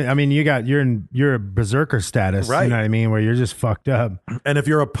 I mean, you're a berserker status, Right. You know what I mean? Where you're just fucked up. and if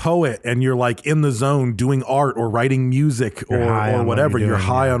you're a poet and you're like in the zone doing art or writing music You're high or on what whatever, you're you're doing,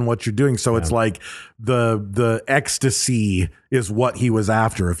 high yeah. on what you're doing. So it's like the ecstasy is what he was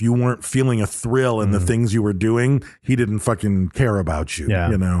after. If you weren't feeling a thrill in the things you were doing, he didn't fucking care about you,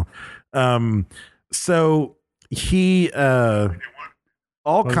 Yeah. you know? So he,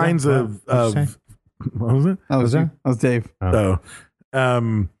 all was kinds that? of, What'd you say? what was it? That was Dave.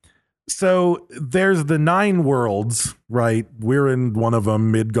 So there's the 9 worlds, right? We're in one of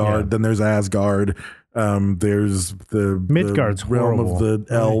them, Midgard. Yeah. Then there's Asgard. There's the Midgard's realm horrible, of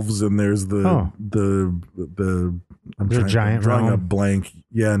the elves, and there's the I'm There's a giant drawing a realm. blank.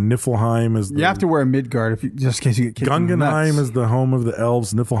 Yeah, Niflheim is. You have to wear a Midgard just in case you get kicked in the Guggenheim nuts. is the home of the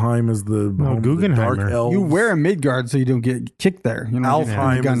elves. Niflheim is the home of the dark Guggenheimer. elves. You wear a Midgard so you don't get kicked there. You know,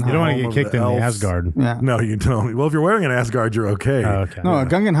 Alfheim is Gunheim. You don't want home to of get kicked the in the elves. Asgard. Yeah. No, you don't. Well, if you're wearing an Asgard, you're okay. Oh, okay. No, a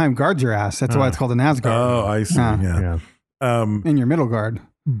Guggenheim guards your ass. That's why it's called an Asgard. Oh, I see. Yeah. Yeah. In your middle guard.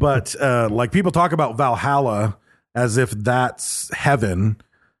 But like people talk about Valhalla as if that's heaven,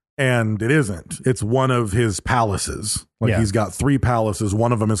 and it isn't. It's one of his palaces. Like Yeah. he's got 3 palaces.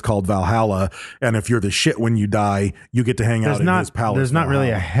 One of them is called Valhalla, and if you're the shit when you die, you get to hang out in his palace. There's not really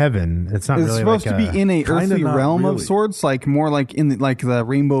a Valhalla. heaven. It's not It's really supposed like to be in a kinda earthly not realm really. of sorts, like more like in the, like the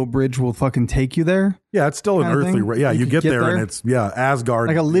Rainbow Bridge will fucking take you there. Yeah, it's still an kinda earthly. thing. Yeah, You you could get get there, and there. it's Asgard.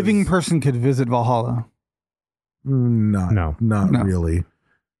 Like a living is- person could visit Valhalla. Not No. really.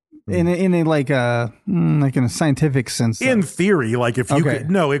 in a like in a scientific sense. In theory, like if you Okay.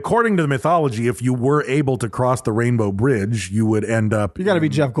 could, no, according to the mythology, if you were able to cross the Rainbow Bridge, you would end up. You got to be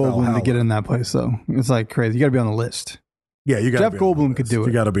in Jeff Goldblum to Valhalla. get in that place, though. It's like crazy. You got to be on the list. Yeah, you got Jeff Goldblum could do it.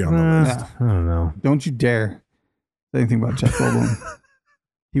 You got to be on the list. Yeah. I don't know. Don't you dare say anything about Jeff Goldblum.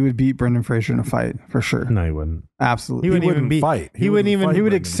 He would beat Brendan Fraser in a fight for sure. No, he wouldn't. Absolutely. He wouldn't even beat. fight. He wouldn't even. fight He would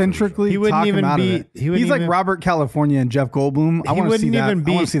Brendan eccentrically He wouldn't talk even him out of beat- it. he wouldn't He's like even- Robert California and Jeff Goldblum. I He want to see wouldn't that. even I want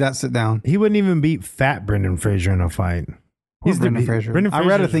beat- to see that sit down. He wouldn't even beat fat Brendan Fraser in a fight. Poor Brendan Fraser. I read a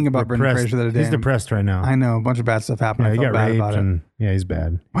Fraser's thing about Brendan repressed. Fraser the other day. He's depressed right now. I know a bunch of bad stuff happened. Yeah, I he felt got bad raped about it. and yeah, he's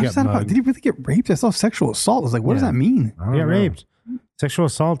bad. What He is got that about? mugged. Did he really get raped? I saw sexual assault. I was like, what does Yeah. that mean? I don't He got know. raped. Sexual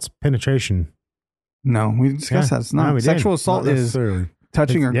assault's penetration. No, we discussed Yeah. that. It's not. No, we did. Sexual assault Not is necessarily.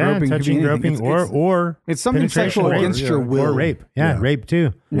 touching or Yeah, groping. Could be touching, anything. groping, or it's something penetration sexual or- against your will. or rape. Yeah, Yeah. rape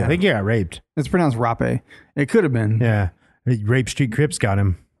too. Yeah. I think he got raped. It's pronounced rape. It could have been. Yeah, Rape Street Crips got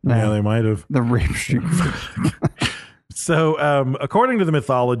him. Yeah, they might have. The rape street. So, according to the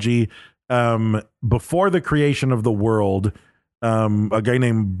mythology, before the creation of the world, a guy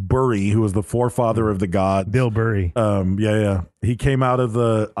named Buri, who was the forefather of the gods, Bill Burry. he came out of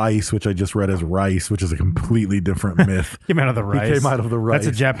the ice, which I just read as rice, which is a completely different myth. Came out of the rice. He came out of the rice.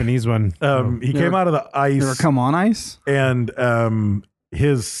 That's a Japanese one. He came out of the ice. Never come on ice. And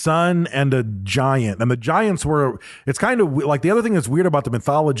his son and a giant, and the giants were, it's kind of like, the other thing that's weird about the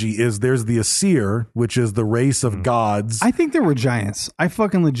mythology is there's the Aesir, which is the race of gods. I think there were giants. I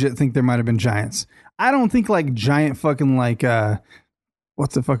fucking legit think there might have been giants. I don't think like giant fucking like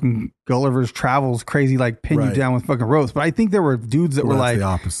what's the fucking Gulliver's Travels crazy like pin you Right. down with fucking ropes. But I think there were dudes that Well, were that's like the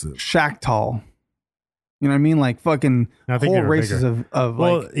opposite. shack tall. You know what I mean? Like fucking I think whole they were races bigger. of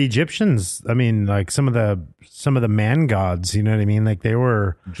Well, like Egyptians. I mean, like some of the man gods. You know what I mean? Like they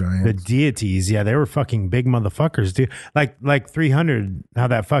were Giants. the deities. Yeah, they were fucking big motherfuckers, dude. Like 300. How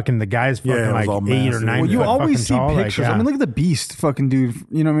that fucking the guy's fucking Yeah, it was like all 8 or massive. 9. well, you foot always see fucking tall. Like, pictures. yeah. I mean, look at the beast fucking dude,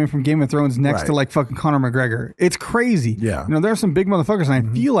 you know what I mean, from Game of Thrones next Right. to like fucking Conor McGregor. It's crazy. Yeah. You know, there are some big motherfuckers, and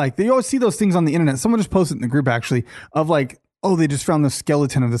I feel like they always see those things on the internet. Someone just posted in the group actually of like, oh, they just found the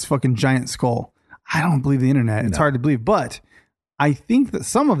skeleton of this fucking giant skull. I don't believe the internet. It's hard to believe, but I think that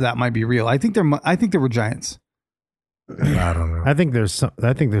some of that might be real. I think there were giants. I don't know. I think there's so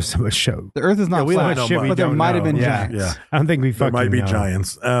much show. The Earth is not we don't flat, know Shit much. we but there don't might have know. been Yeah. giants. Yeah. I don't think we There fucking might be know.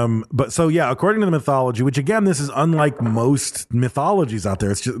 giants. But so, yeah, according to the mythology, which again, this is unlike most mythologies out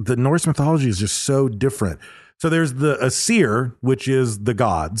there. It's just the Norse mythology is just so different. So there's the Aesir, which is the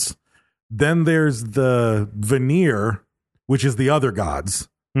gods. Then there's the Vanir, which is the other gods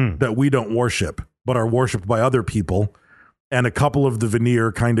that we don't worship, but are worshipped by other people. And a couple of the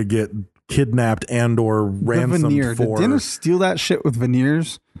Vanir kind of get kidnapped and or The ransomed veneer. for. Did Dennis steal that shit with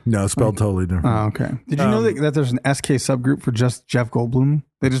veneers? No, spelled totally different. Oh, okay. Did you know that there's an SK subgroup for just Jeff Goldblum?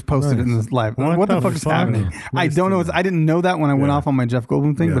 They just posted it in this live. What the fuck is happening? I don't know. I didn't know that when I went off on my Jeff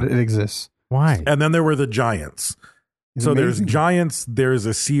Goldblum thing, Yeah. but it exists. Why? And then there were the giants. He's So amazing. there's giants, there's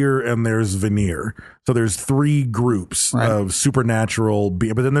Aesir, and there's Vanir. So there's 3 groups Right. of supernatural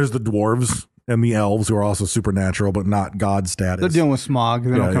but then there's the dwarves and the elves who are also supernatural but not god status. They're dealing with smog.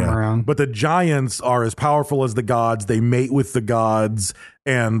 They don't come around. But the giants are as powerful as the gods. They mate with the gods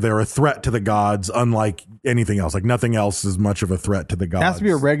and they're a threat to the gods, unlike anything else. Like nothing else is much of a threat to the gods. It has to be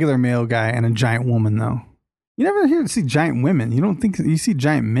a regular male guy and a giant woman, though. You never see giant women. You don't think you see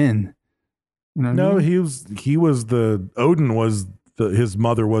giant men. You know what I No, mean? he was the Odin was his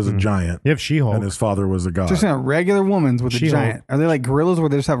mother was a giant. You have She-Hulk. And his father was a god. Just saying, regular women's with a She-Hulk. giant. Are they like gorillas where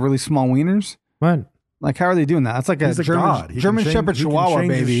they just have really small wieners? What? Like, how are they doing that? That's like a He's a German, god. He can German change- Shepherd he can Chihuahua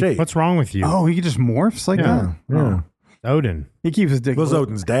change his baby. shape. What's wrong with you? Oh, he just morphs like Yeah. that? Yeah. Odin. He keeps his dick. Was a little-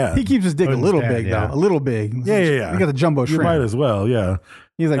 Odin's dad. He keeps his dick Odin's a little dad, big, yeah. though. A little big. Yeah. He got the jumbo You shrimp. might as well, yeah.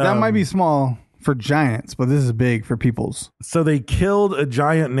 He's like, that might be small for giants, but this is big for peoples. So they killed a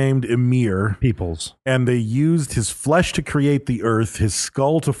giant named Ymir, Peoples. and they used his flesh to create the earth, his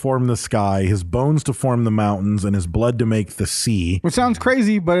skull to form the sky, his bones to form the mountains, and his blood to make the sea. Which sounds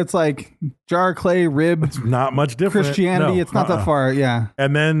crazy, but it's like jar, clay, rib, Not much different. Christianity. No, It's not that far. Yeah.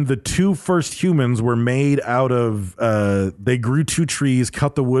 And then the 2 first humans were made out of, they grew 2 trees,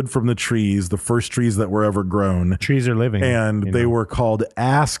 cut the wood from the trees, the first trees that were ever grown. Trees are living. And you they know. were called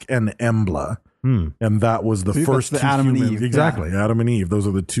Ask and Embla. And that was the See, first that's the 2 Adam and humans. Eve, Exactly. Adam and Eve. Those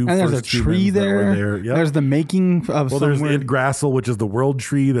are the 2 And there's a first tree humans that were there. Yep. There's the making of Well, some there's weird. Yggdrasil, which is the world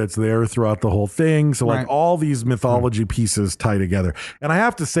tree that's there throughout the whole thing. So, like, Right. all these mythology pieces tie together. And I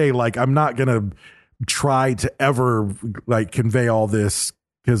have to say, like, I'm not going to try to ever, like, convey all this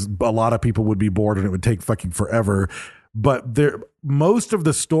because a lot of people would be bored and it would take fucking forever. But most of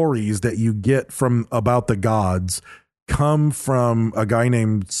the stories that you get from about the gods come from a guy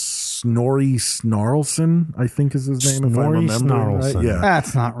named Snorri Snarlson, I think is his name. Snorri if I remember Snarlson. right. Yeah,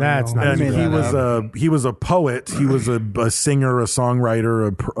 That's not real. That's not and real. he was a poet. He was a singer, a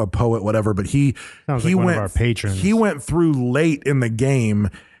songwriter, a poet, whatever. But he Sounds he like one went of our patrons. He went through late in the game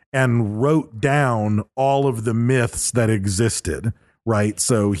and wrote down all of the myths that existed. Right,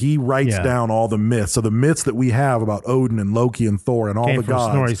 so he writes down all the myths. So the myths that we have about Odin and Loki and Thor and all Came the from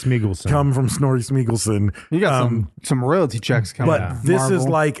gods Snorri Smeagolson. come from Snorri Smeagolson. You got some royalty checks coming. But this is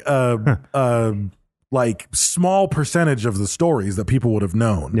like a like small percentage of the stories that people would have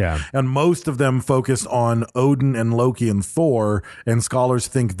known. Yeah. And most of them focused on Odin and Loki and Thor, and scholars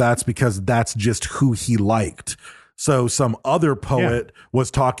think that's because that's just who he liked. So some other poet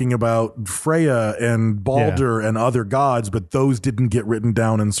was talking about Freya and Balder and other gods, but those didn't get written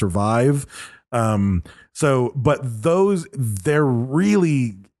down and survive. But they're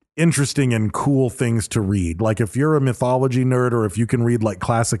really interesting and cool things to read. Like if you're a mythology nerd or if you can read like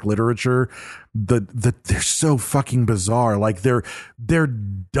classic literature, they're so fucking bizarre. Like they're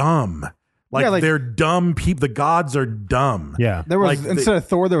dumb. Like they're dumb people. The gods are dumb. Yeah. There was instead of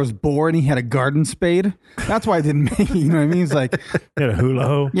Thor, there was Boar, and he had a garden spade. That's why I didn't make it. You know what I mean? It's like He had a hula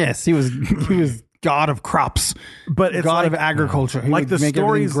hoop. yes, he was god of crops, but it's god like, of agriculture. He like would the make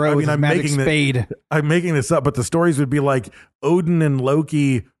everything stories. grow I with mean, his magic spade. I'm making this up, but the stories would be like Odin and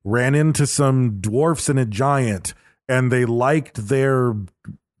Loki ran into some dwarfs and a giant, and they liked their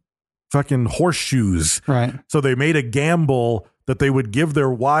fucking horseshoes. Right. So they made a gamble that they would give their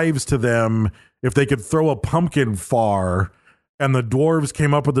wives to them if they could throw a pumpkin far. And the dwarves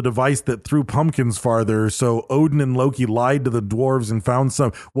came up with a device that threw pumpkins farther. So Odin and Loki lied to the dwarves and found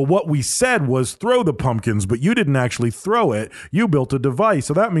some. Well, what we said was throw the pumpkins, but you didn't actually throw it. You built a device.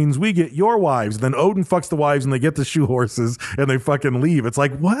 So that means we get your wives. Then Odin fucks the wives and they get the shoe horses and they fucking leave. It's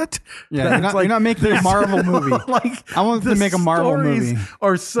like, what? Yeah, you're not making a Marvel movie. Like, I want them to make a Marvel stories movie.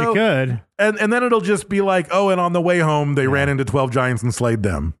 Are so They could. And then it'll just be like, oh, and on the way home, they ran into 12 giants and slayed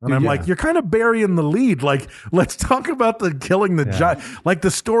them. And I'm like, you're kind of burying the lead. Like, let's talk about the killing the giant. Like, the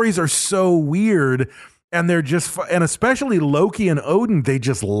stories are so weird. And they're just, and especially Loki and Odin, they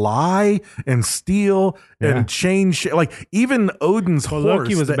just lie and steal and change shit. Like, even Odin's horse.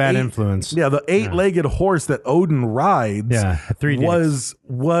 Loki was a bad influence. Yeah, the 8-legged horse that Odin rides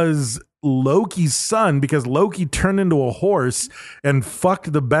was Loki's son, because Loki turned into a horse and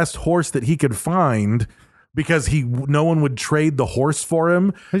fucked the best horse that he could find because no one would trade the horse for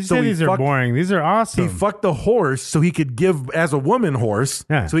him. These are boring. These are awesome. He fucked the horse so he could give as a woman horse.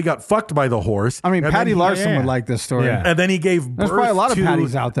 Yeah. So he got fucked by the horse. I mean, And Patty then Larson would like this story. Yeah. And then he gave birth There's probably a lot of to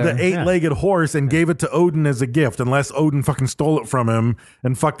Patties out there. the 8-legged horse and gave it to Odin as a gift, unless Odin fucking stole it from him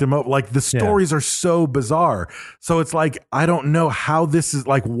and fucked him up. Like, the stories are so bizarre. So it's like, I don't know how this is,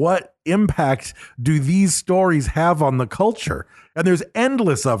 like, what impact do these stories have on the culture? And there's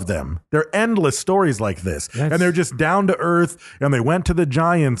endless of them. There are endless stories like this. And they're just down to earth, and they went to the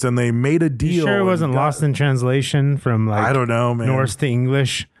giants and they made a deal. You sure it wasn't lost in translation from like I don't know, man. Norse to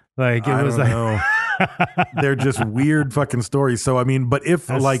English? Like it was like They're just weird fucking stories. So I mean, but if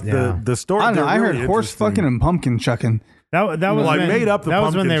the story, I don't know. I really heard horse interesting. fucking and pumpkin chucking. that was Well, I when, made up the that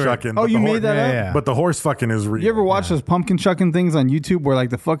was when pumpkin they were, chucking. Oh, but you the made that up? Yeah. But the horse fucking is real. You ever watch those pumpkin chucking things on YouTube where like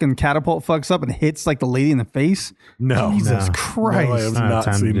the fucking catapult fucks up and hits like the lady in the face? No. Jesus No. Christ. No, I have I don't have not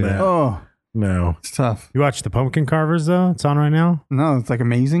time to seen do that. that. Oh, No. it's tough. You watch the Pumpkin Carvers though? It's on right now. No, it's like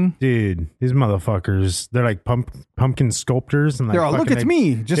amazing. Dude, these motherfuckers, they're like pumpkin sculptors. And like They're all, look, fucking- it's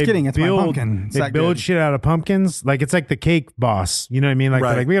me. Just they kidding. It's my build- pumpkin. It's They that build good. shit out of pumpkins. Like it's like the cake boss. You know what I mean? Like, they're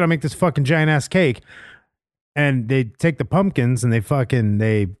Right. like, we gotta make this fucking giant ass cake. And they take the pumpkins and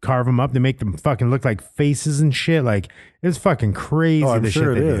they carve them up. They make them fucking look like faces and shit. Like, it's fucking crazy. Oh, I'm the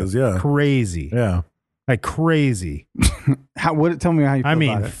sure shit it they do. is, yeah. Crazy. Yeah. Like crazy. Tell me how you feel I mean,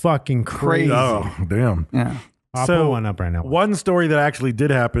 about it. fucking crazy. Oh, damn. Yeah. I'll So, pull one up right now. One story that actually did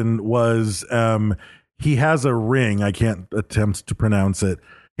happen was he has a ring. I can't attempt to pronounce it.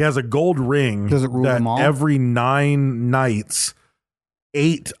 He has a gold ring. Does it rule that them all? every 9 nights,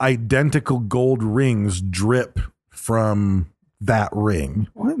 8 identical gold rings drip from that ring.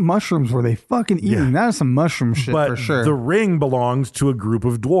 What mushrooms were they fucking eating? That is some mushroom shit But for sure. the ring belongs to a group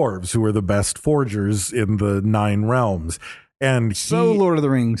of dwarves who are the best forgers in the 9 realms. And so Lord of the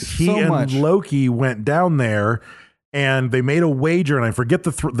Rings. he So and much. Loki went down there and they made a wager, and I forget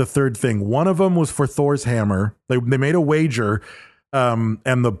the third thing. One of them was for Thor's hammer. They made a wager, and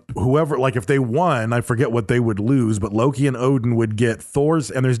whoever, like, if they won, I forget what they would lose, but Loki and Odin would get Thor's,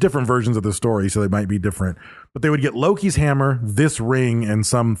 and there's different versions of the story, so they might be different, but they would get Loki's hammer, this ring, and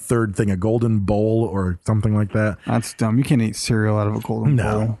some third thing, a golden bowl or something like that. That's dumb. You can't eat cereal out of a golden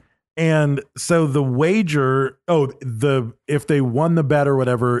bowl. And so the wager, if they won the bet or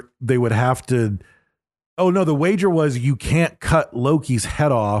whatever, they would have to. Oh no, the wager was you can't cut Loki's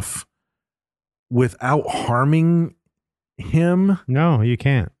head off without harming him. No, you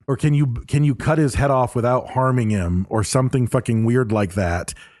can't. Or can you cut his head off without harming him, or something fucking weird like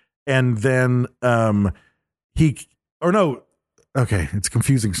that? And then it's a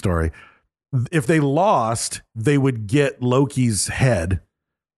confusing story. If they lost, they would get Loki's head,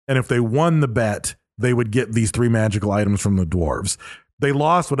 and if they won the bet, they would get these 3 magical items from the dwarves. They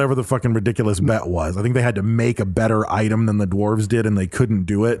lost whatever the fucking ridiculous bet was. I think they had to make a better item than the dwarves did, and they couldn't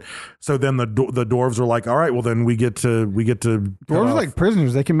do it. So then the dwarves were like, "All right, well then we get to." Dwarves are like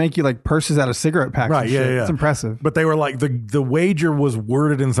prisoners. They can make you like purses out of cigarette packs. Right? And Yeah, shit. yeah. It's impressive. But they were like the wager was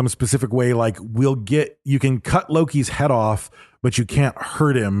worded in some specific way, like you can cut Loki's head off, but you can't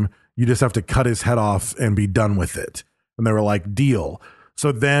hurt him. You just have to cut his head off and be done with it. And they were like, deal.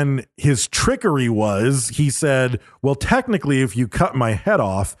 So then his trickery was, he said, well, technically, if you cut my head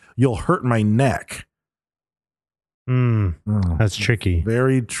off, you'll hurt my neck. That's tricky.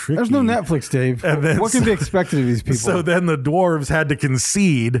 Very tricky. There's no Netflix, Dave. What can be expected of these people? So then the dwarves had to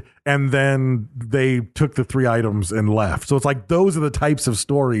concede, and then they took the 3 items and left. So it's like those are the types of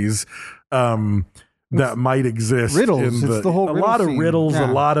stories that might exist. Riddles. It's the whole a riddle lot of scene. riddles,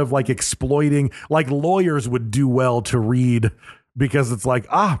 Yeah. a lot of like exploiting, like lawyers would do well to read. Because it's like,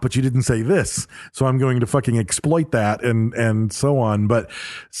 but you didn't say this, so I'm going to fucking exploit that and so on. But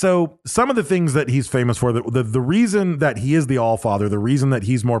so some of the things that he's famous for, the reason that he is the All-Father, the reason that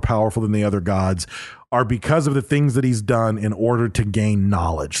he's more powerful than the other gods are because of the things that he's done in order to gain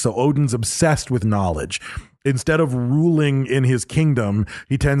knowledge. So Odin's obsessed with knowledge. Instead of ruling in his kingdom,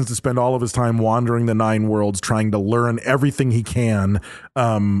 he tends to spend all of his time wandering the 9 worlds, trying to learn everything he can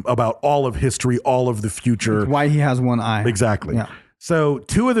about all of history, all of the future. That's why he has one eye. Exactly. Yeah. So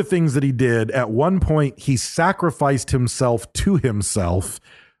 2 of the things that he did, at one point, he sacrificed himself to himself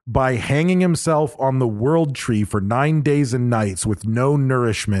by hanging himself on the world tree for 9 days and nights with no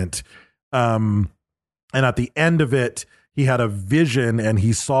nourishment. And at the end of it, he had a vision and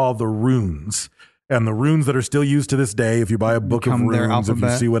he saw the runes. And the runes that are still used to this day, if you buy a book of runes, if you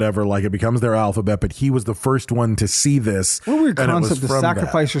see whatever, like it becomes their alphabet. But he was the first one to see this. What a weird and concept to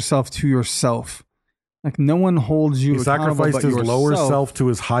sacrifice yourself to yourself. Like no one holds you He accountable sacrificed but his lower yourself. self to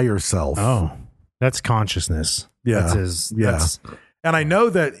his higher self. Oh, that's consciousness. Yeah. That's his. Yeah. That's, and I know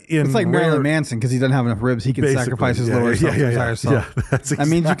that It's like Marilyn Manson because he doesn't have enough ribs. He can Basically, sacrifice his yeah, lower yeah, self to yeah, his yeah. higher self. Yeah, that's that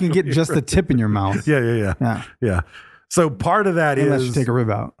means you can get exactly just the tip in your mouth. Yeah. So part of that Unless is you take a rib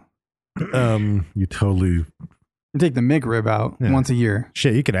out. You totally. You take the McRib out once a year.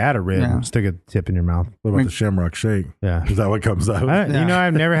 shit, you could add a rib and stick a tip in your mouth. What about the Shamrock Shake? Yeah. Is that what comes out? You know,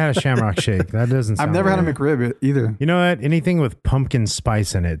 I've never had a Shamrock Shake. That doesn't sound I've never had a right. McRib either. You know what? Anything with pumpkin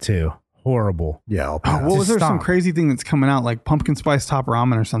spice in it too. Horrible. Yeah. I'll Oh, pass. what was there some Stop. crazy thing that's coming out like pumpkin spice top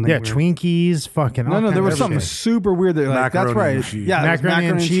ramen or something? Yeah, weird. Twinkies, fucking. all No, there kinds was of something shit. super weird. That like that's Macaroni right. and cheese. Yeah, it was macaroni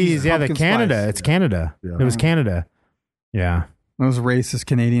and cheese. Yeah, the pumpkin Canada. spice. It's Canada. Yeah. It was Canada. Yeah. Those racist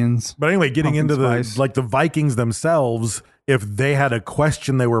Canadians. But anyway, getting Pumpkin into spice. the Vikings themselves, if they had a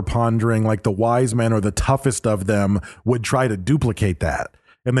question they were pondering, like the wise men or the toughest of them would try to duplicate that.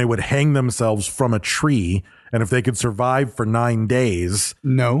 And they would hang themselves from a tree. And if they could survive for 9 days,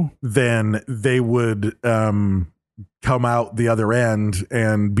 then they would come out the other end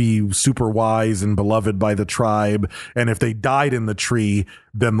and be super wise and beloved by the tribe. And if they died in the tree,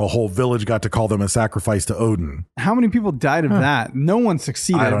 then the whole village got to call them a sacrifice to Odin. How many people died of that? No one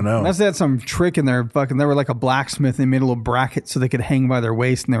succeeded. I don't know. Unless they had some trick in their fucking. They were like a blacksmith. They made a little bracket so they could hang by their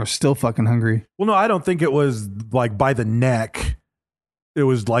waist, and they were still fucking hungry. Well, no, I don't think it was like by the neck. It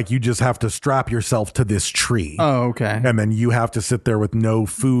was like you just have to strap yourself to this tree. Oh, okay. And then you have to sit there with no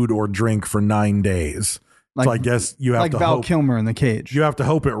food or drink for 9 days. Like, so I guess you have like to Val hope Kilmer in The Cage. you have to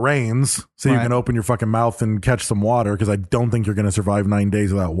hope it rains so you Right. can open your fucking mouth and catch some water, because I don't think you're going to survive 9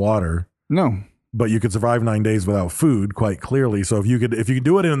 days without water. No. But you could survive 9 days without food, quite clearly. So if you could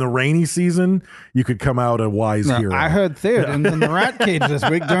do it in the rainy season, you could come out a wise No, hero. I heard third in the rat cage this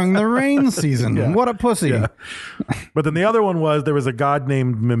week during the rain season. Yeah. What a pussy. Yeah. But then the other one was, there was a god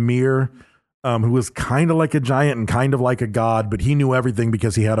named Mimir, who was kind of like a giant and kind of like a god, but he knew everything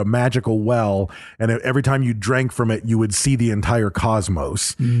because he had a magical well, and every time you drank from it, you would see the entire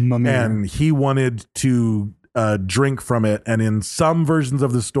cosmos. Mimir. And he wanted to drink from it, and in some versions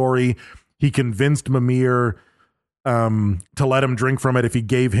of the story, he convinced Mimir to let him drink from it if he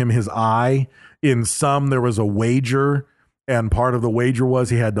gave him his eye. In some, there was a wager And part of the wager was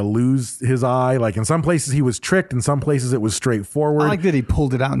he had to lose his eye. Like in some places he was tricked, in some places it was straightforward. I like that he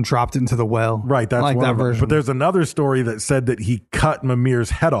pulled it out and dropped it into the well. Right, that's I like one that of them. version. But there's another story that said that he cut Mimir's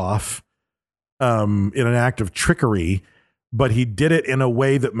head off in an act of trickery, but he did it in a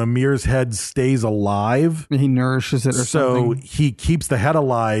way that Mimir's head stays alive. He nourishes it or so something. he keeps the head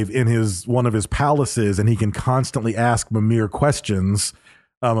alive in one of his palaces, and he can constantly ask Mimir questions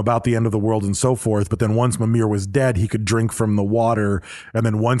about the end of the world and so forth. But then once Mimir was dead, he could drink from the water. And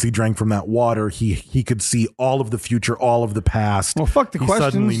then once he drank from that water, he could see all of the future, all of the past. Well, fuck the He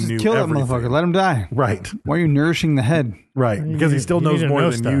questions. suddenly Just knew kill that everything. motherfucker. Let him die. Right. Why are you nourishing the head? Right. Because he still knows need to more know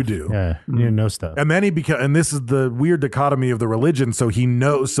than stuff. you do. Yeah, you need to know stuff. And then and this is the weird dichotomy of the religion. So he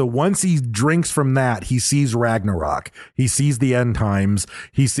knows. So once he drinks from that, he sees Ragnarok. He sees the end times.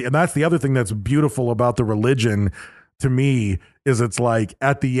 And that's the other thing that's beautiful about the religion to me is it's like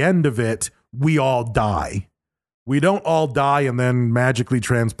at the end of it, we all die. We don't all die and then magically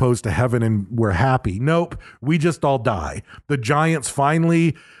transpose to heaven and we're happy. Nope. We just all die. The giants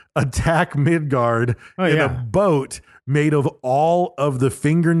finally attack Midgard in a boat made of all of the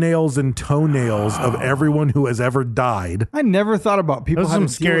fingernails and toenails of everyone who has ever died. I never thought about people. Those are some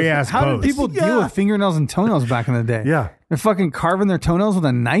scary ass How did boats. people deal with fingernails and toenails back in the day? Yeah. They're fucking carving their toenails with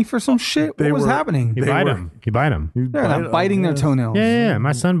a knife or some shit. What was happening? You bite them. You bite them. They're not biting their toenails. Yeah.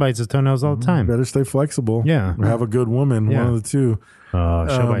 My son bites his toenails all the time. Better stay flexible. Yeah. Or have a good woman. Yeah. One of the two. Oh,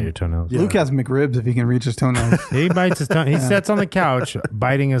 she'll bite your toenails. Luke has McRibs if he can reach his toenails. He bites his toenails. He sits on the couch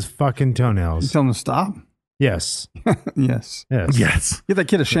biting his fucking You toenails. tell him to stop? Yes. Yes. Yes. Get that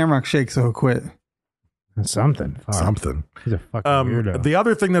kid a Shamrock Shake so he'll quit. Something. Fuck. Something. He's a fucking weirdo. The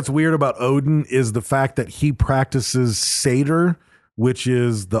other thing that's weird about Odin is the fact that he practices satyr, which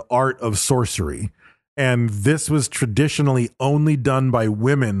is the art of sorcery. And this was traditionally only done by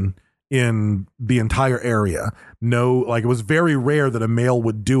women in the entire area. It was very rare that a male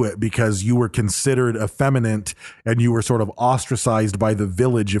would do it because you were considered effeminate and you were sort of ostracized by the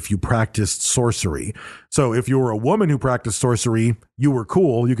village if you practiced sorcery. So if you were a woman who practiced sorcery, you were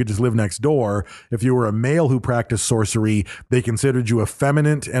cool. You could just live next door. If you were a male who practiced sorcery, they considered you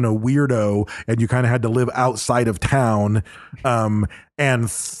effeminate and a weirdo, and you kind of had to live outside of town.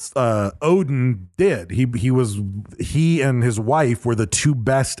 And Odin did. He and his wife were the two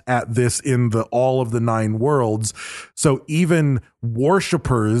best at this in all of the 9 worlds. So even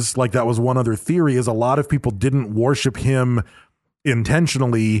worshipers, like that was one other theory, is a lot of people didn't worship him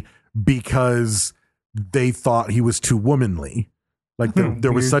intentionally because they thought he was too womanly. Like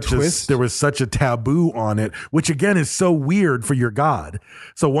there was such a taboo on it, which again is so weird for your god.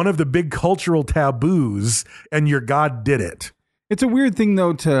 So one of the big cultural taboos, and your god did it. It's a weird thing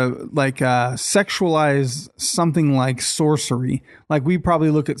though to sexualize something like sorcery. Like we probably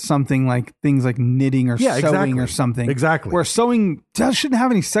look at something like things like knitting or sewing or something. Exactly. Where sewing shouldn't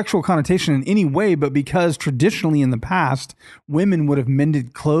have any sexual connotation in any way, but because traditionally in the past women would have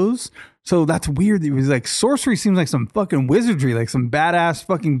mended clothes. So that's weird. It was like sorcery seems like some fucking wizardry, like some badass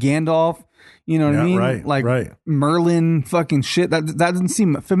fucking Gandalf. You know what I mean? Right. Merlin fucking shit. That doesn't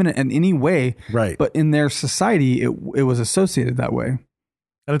seem feminine in any way. Right. But in their society, it was associated that way.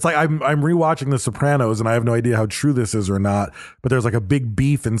 And it's like I'm rewatching The Sopranos, and I have no idea how true this is or not. But there's like a big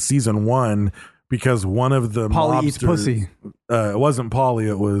beef in season 1 because one of the Paulie eats pussy. It wasn't Paulie.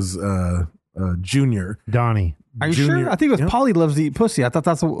 It was Junior. Donnie. Are you sure? I think it was Paulie loves to eat pussy. I thought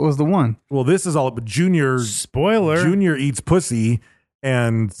that was the one. Well, this is all. But Junior. Spoiler. Junior eats pussy.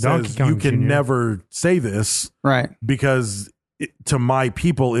 And Donkey says, Kong you can Jr. never say this. Right. Because to my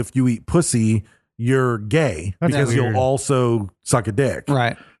people, if you eat pussy, you're gay. That's because weird. you'll also suck a dick.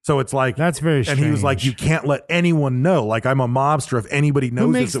 Right. So it's like. That's very And he was like, strange. you can't let anyone know. Like, I'm a mobster. If anybody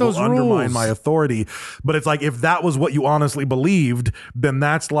knows makes this, it will those undermine rules? my authority. But it's like, if that was what you honestly believed, then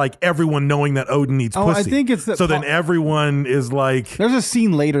that's like everyone knowing that Odin eats Oh, pussy. I think it's that So then everyone is like. There's a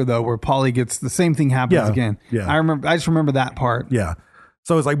scene later though where Paulie gets the same thing happens again. Yeah. I just remember that part. Yeah.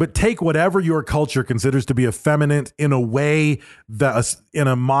 So it's like, but take whatever your culture considers to be effeminate in a way that in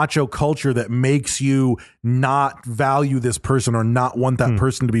a macho culture that makes you not value this person or not want that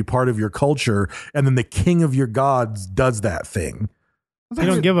person to be part of your culture. And then the king of your gods does that thing. He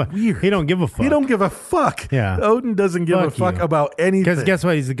don't give a fuck. He don't give a fuck. Yeah. Odin doesn't give a fuck you. about anything. Because guess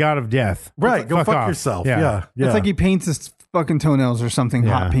what? He's the god of death. Right. Go fuck off. yourself. Yeah. Yeah. It's like he paints this fucking toenails or something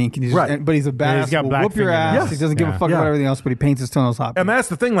Yeah. hot pink, and he's Right. but he's a badass. he's got will black whoop your ass. fingernails. He doesn't give a Yeah. fuck Yeah. about everything else, but he paints his toenails hot. And pink. that's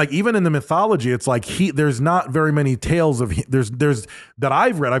the thing. Like even in the mythology, it's like there's not very many tales of there's that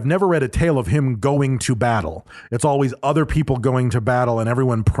I've read. I've never read a tale of him going to battle. It's always other people going to battle and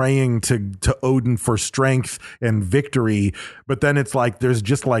everyone praying to Odin for strength and victory. But then it's like there's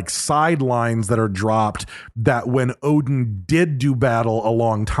just like sidelines that are dropped that when Odin did do battle a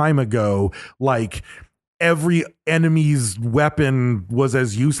long time ago, like every enemy's weapon was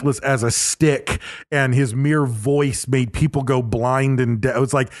as useless as a stick, and his mere voice made people go blind and it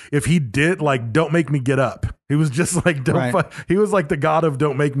was like if he did like don't make me get up. He was just like don't Right. he was like the god of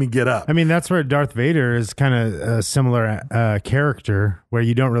don't make me get up. I mean, that's where Darth Vader is kind of a similar character, where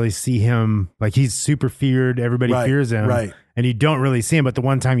you don't really see him. Like he's super feared, everybody Right, fears him, right. And you don't really see him. But the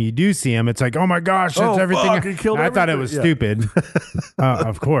one time you do see him, it's like, oh my gosh, that's Oh, everything. fuck, he killed I thought it everything. was Yeah. stupid.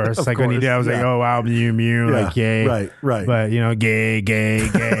 Of course, Of like when he course, did, I was like, yeah. oh wow, mew mew, Yeah, like yay, right. But you know, gay.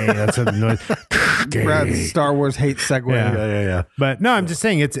 That's a noise. Gay. Brad's Star Wars hate segue. Yeah. Yeah. But no, I'm just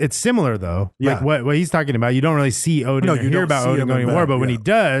saying it's similar though. Yeah. Like what he's talking about, you don't really see Odin No, or you hear don't about see Odin him going in to war, that, but when yeah. he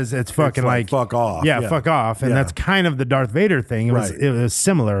does, it's fucking like, fuck off. Yeah, Yeah. fuck off. And Yeah. that's kind of the Darth Vader thing. It was Right. it was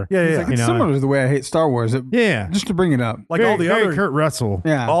similar. Yeah, It's, like, You it's know? similar to the way I hate Star Wars. Yeah. Just to bring it up. Like Very- all the very other Kurt Russell.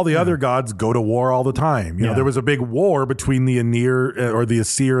 Yeah. all the other gods go to war all the time. You know, Yeah. there was a big war between the Aenir or the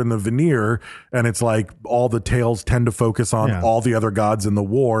Aesir and the Vanir, and it's like all the tales tend to focus on Yeah. all the other gods in the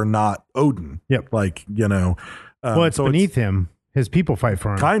war, not Odin. Yep. Like, you know. Well, it's so beneath him. His people fight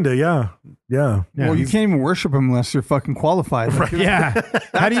for him. Kinda, yeah. Yeah. Yeah. Well, you can't even worship him unless you're fucking qualified. Like, Yeah.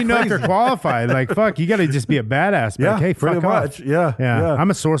 How do you know if you're qualified? Like, fuck, you got to just be a badass. Be Yeah, like, hey, pretty fuck off. much. Yeah, yeah. I'm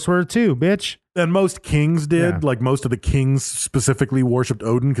a sorcerer too, bitch. And most kings did. Yeah. Like most of the kings specifically worshipped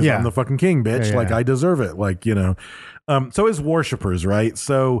Odin because Yeah. I'm the fucking king, bitch. Yeah, yeah. Like I deserve it. Like, you know. So as worshippers, right?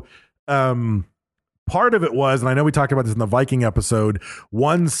 So part of it was, and I know we talked about this in the Viking episode,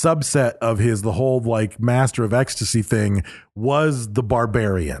 one subset of the whole like Master of Ecstasy thing was the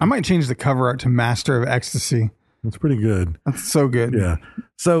barbarian. I might change the cover art to Master of Ecstasy. That's pretty good. That's so good. Yeah.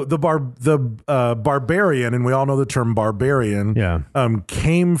 So the barbarian, and we all know the term barbarian,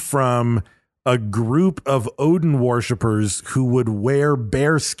 came from a group of Odin worshippers who would wear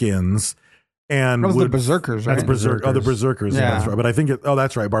bear skins. And Those are the berserkers, right? That's berserk. Oh, the berserkers. Yeah, Yeah. that's right. But I think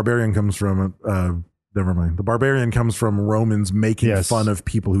that's right. Barbarian comes from. Never mind. The barbarian comes from Romans making fun of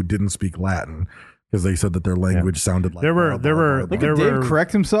people who didn't speak Latin because they said that their language sounded like. There were Look at Dave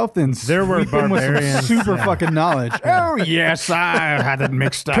correct himself, then there were sweep him with some barbarians. super Yeah. fucking knowledge. Oh yes, I had it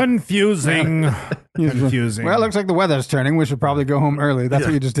mixed up. Confusing. Confusing. Well, it looks like the weather's turning. We should probably go home early. That's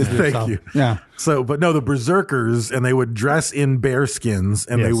what you just did to Thank yourself. you. Yeah. So, but no, the berserkers, and they would dress in bear skins,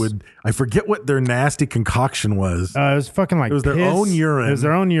 and they Yes. would. I forget what their nasty concoction was. It was fucking like It was their piss. own urine. It was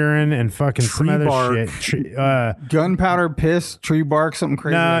their own urine and fucking some Tree other bark. shit. Gunpowder, piss, tree bark, something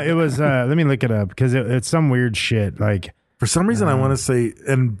crazy. No, like it was. Let me look it up because it's some weird shit. Like, For some reason, I want to say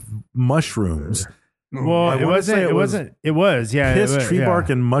and mushrooms. well, I it wanna wasn't. say It wasn't. It was. Yeah, Piss, it was, tree yeah. bark,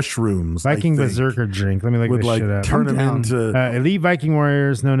 and mushrooms. I Viking think, berserker drink. Let me look would this like shit up. turn them down. into. Elite Viking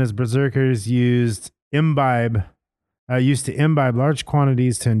warriors known as berserkers used to imbibe large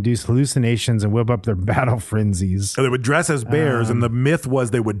quantities to induce hallucinations and whip up their battle frenzies. They would dress as bears, and the myth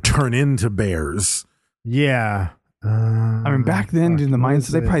was they would turn into bears. Yeah. I mean, back then, in the what mindset, is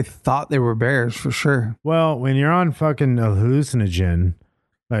they it? probably thought they were bears for sure. Well, when you're on fucking a hallucinogen,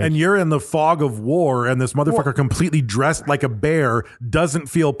 like, And you're in the fog of war, and this motherfucker completely dressed like a bear doesn't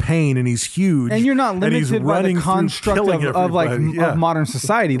feel pain, and he's huge. And you're not and he's limited by running the through construct killing of like everybody. Yeah. of modern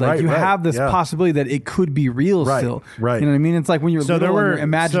society. Like Right, you right, have this yeah. possibility that it could be real Right, still. right. You know what I mean? It's like when you're so little there were and your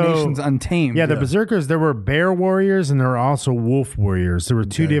imagination's so- untamed. Yeah, the berserkers. There were bear warriors and there were also wolf warriors. There were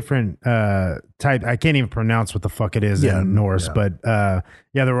two different type. I can't even pronounce what the fuck it is Yeah, in Norse, yeah. but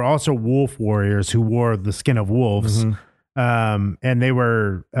yeah, there were also wolf warriors who wore the skin of wolves, and they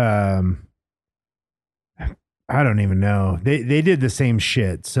were. I don't even know. They did the same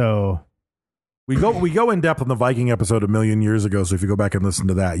shit. So We go in depth on the Viking episode a million years ago. So if you go back and listen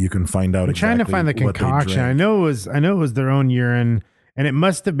to that, you can find out. I'm trying to find the exactly what they concoction. drank. I know it was their own urine, and it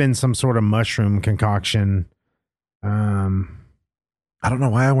must have been some sort of mushroom concoction. I don't know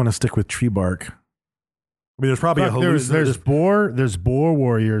why I want to stick with tree bark. I mean, there's probably Fuck, a there's boar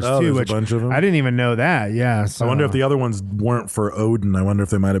warriors Oh, too, there's a which bunch of them? I didn't even know that. Yeah, I so. wonder if the other ones weren't for Odin. I wonder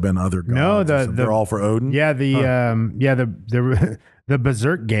if they might have been other gods. No, or something. They're all for Odin. Yeah, the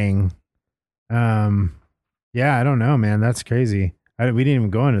Berserk gang. Yeah, I don't know, man. That's crazy. We didn't even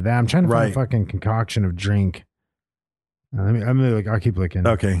go into that. I'm trying to find a Right. fucking concoction of drink. I'll keep looking.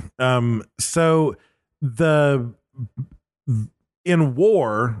 Okay. So in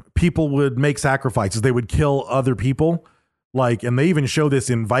war, people would make sacrifices. They would kill other people Like, and they even show this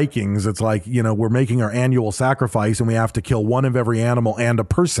in Vikings. It's like, we're making our annual sacrifice and we have to kill one of every animal and a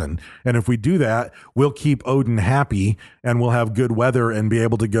person. And if we do that, we'll keep Odin happy and we'll have good weather and be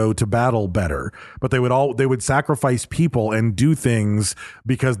able to go to battle better. But they would sacrifice people and do things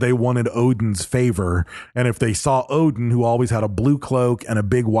because they wanted Odin's favor. And if they saw Odin, who always had a blue cloak and a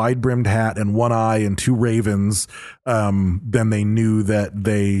big wide brimmed hat and one eye and two ravens, then they knew that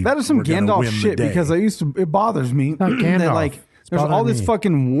that is some were gonna Gandalf win the shit day. because it bothers me. Not Gandalf. That, like, there's all this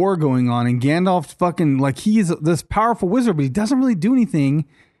fucking war going on, and Gandalf's fucking, like, he's this powerful wizard, but he doesn't really do anything.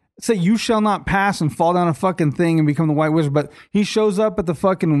 Say, you shall not pass and fall down a fucking thing and become the White Wizard, but he shows up at the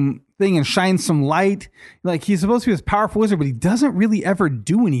fucking thing and shines some light. Like, he's supposed to be this powerful wizard, but he doesn't really ever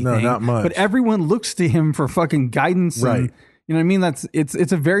do anything. No, not much. But everyone looks to him for fucking guidance. Right. And, you know what I mean?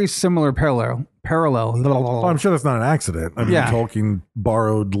 It's a very similar parallel. Well, I'm sure that's not an accident. I mean, Yeah. Tolkien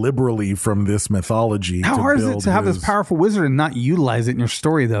borrowed liberally from this mythology. How to hard is it build to have his- this powerful wizard and not utilize it in your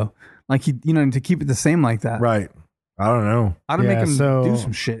story, though? Like, to keep it the same like that. Right. I don't know. How to make him do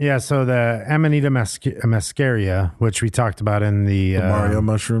some shit. Yeah, so the Amanita muscaria, which we talked about in the Mario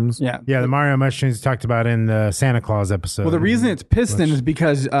mushrooms. Yeah. the Mario mushrooms talked about in the Santa Claus episode. Well, the reason it's piston is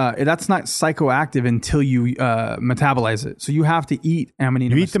because that's not psychoactive until you metabolize it. So you have to eat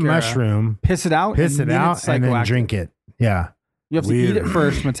Amanita you eat the muscaria, mushroom, piss it out, and then it's and then psychoactive. drink it. Yeah. You have to eat it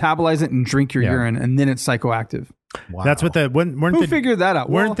first, metabolize it, and drink your Yeah. urine, and then it's psychoactive. Wow. That's what Who figured that out?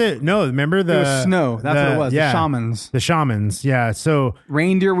 Weren't no? Remember the it was snow. That's what it was. Yeah, The shamans. The shamans. Yeah. So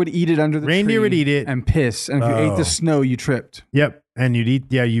Reindeer would eat it under the Reindeer tree would eat it. and piss. And if you ate the snow, you tripped. yep. And you'd eat.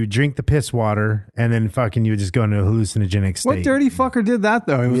 Yeah. You drink the piss water, and then fucking you would just go into a hallucinogenic state. What dirty fucker did that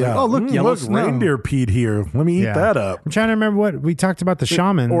though? He was like, "Oh look, yellow look, snow." reindeer peed here. Let me eat Yeah. that up. I'm trying to remember what we talked about. The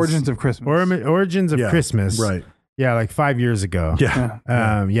shamans. Origins of Christmas. Origins of Yeah, Christmas. right. Yeah, like 5 years ago. Yeah.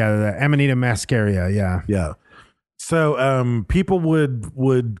 The Amanita muscaria. Yeah. Yeah. So people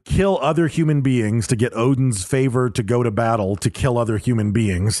would kill other human beings to get Odin's favor to go to battle to kill other human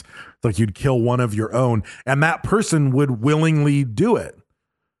beings. Like you'd kill one of your own, and that person would willingly do it.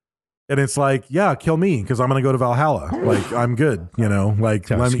 And it's like, yeah, kill me because I'm going to go to Valhalla. Like I'm good, Like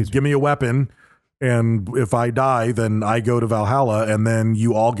give me a weapon, and if I die, then I go to Valhalla, and then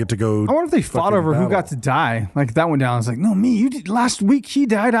you all get to go. I wonder if they fought fucking over who battle. got to die. Like that went down. It's like, no, me. You did last week. He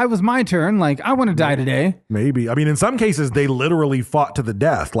died. I was my turn. Like I want to die today. Maybe. I mean, in some cases, they literally fought to the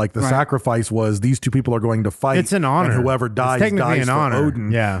death. Like the sacrifice was these two people are going to fight. It's an honor. And whoever dies, It's technically dies an for honor.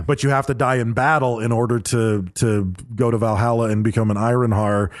 Odin. Yeah. But you have to die in battle in order to go to Valhalla and become an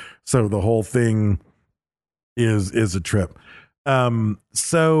Ironhar. So the whole thing is a trip.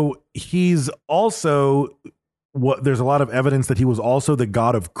 So he's also there's a lot of evidence that he was also the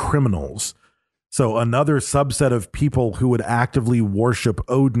god of criminals. So another subset of people who would actively worship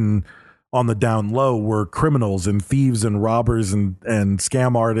Odin on the down low were criminals and thieves and robbers and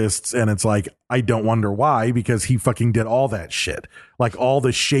scam artists. And it's like, I don't wonder why, because he fucking did all that shit. Like all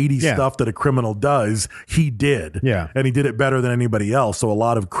the shady stuff that a criminal does, he did. Yeah. And he did it better than anybody else. So a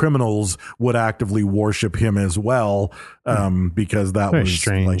lot of criminals would actively worship him as well, because that Very was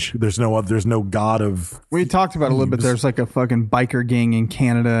strange. like, there's no god of. We talked about it a little bit. There's like a fucking biker gang in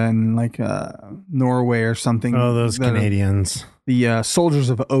Canada and like Norway or something. Oh, those that are Canadians. The Soldiers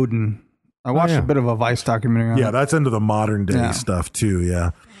of Odin. I watched yeah. a bit of a Vice documentary on Yeah, it. that's into the modern day Yeah. stuff too.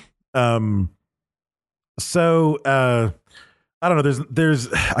 Yeah. So I don't know.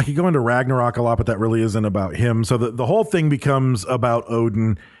 There's I could go into Ragnarok a lot, but that really isn't about him. So the whole thing becomes about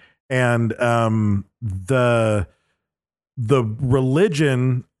Odin and the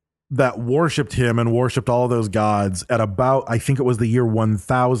religion that worshipped him and worshipped all of those gods at about, I think it was the year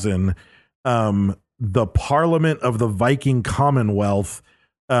 1000. The Parliament of the Viking Commonwealth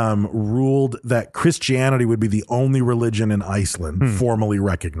ruled that Christianity would be the only religion in Iceland formally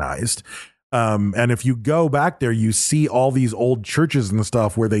recognized. And if you go back there, you see all these old churches and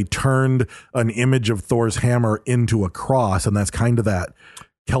stuff where they turned an image of Thor's hammer into a cross. And that's kind of that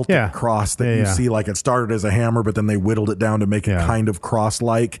Celtic cross that you see. Like it started as a hammer, but then they whittled it down to make it kind of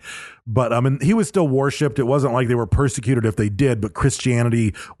cross-like. But he was still worshipped. It wasn't like they were persecuted if they did, but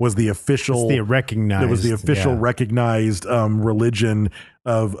Christianity was the official, It's the recognized. it was the official recognized religion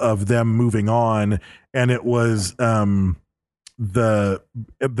of them moving on. And it was the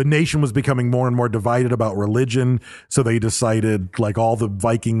nation was becoming more and more divided about religion. So they decided, like all the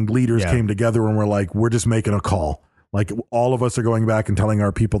Viking leaders came together and were like, we're just making a call. Like all of us are going back and telling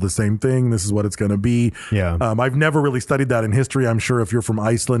our people the same thing. This is what it's going to be. Yeah. I've never really studied that in history. I'm sure if you're from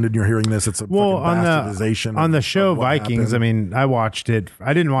Iceland and you're hearing this, it's a fucking bastardization. On the of show what Vikings, happened. I mean, I watched it.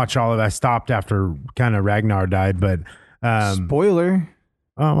 I didn't watch all of it. I stopped after kind of Ragnar died, but Spoiler.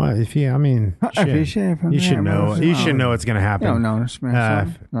 Oh, well, if you, I mean, If shit, you you should know. You should know what's going to happen. No,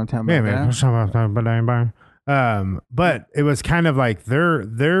 no time about that. But it was kind of like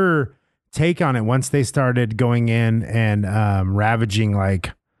their take on it once they started going in and ravaging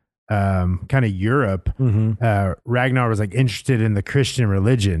like kind of Europe. Ragnar was like interested in the Christian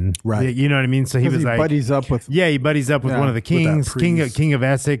religion, right? You know what I mean? So he was like buddies up with he buddies up with one of the kings, king of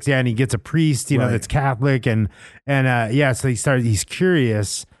Essex, and he gets a priest, you know, that's Catholic, and so he's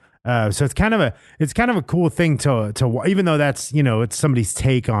curious. So it's kind of a cool thing to even though that's, you know, it's somebody's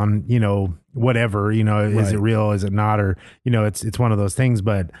take on, you know, whatever, you know, is it real, is it not, or, you know, it's one of those things,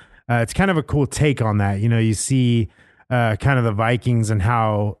 but it's kind of a cool take on that. You know, you see kind of the Vikings and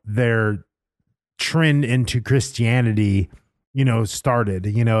how their trend into Christianity, you know, started,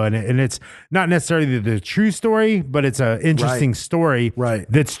 you know, and it's not necessarily the true story, but it's a interesting story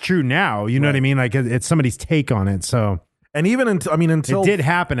that's true now. You know what I mean? Like it's somebody's take on it. So. And even until it did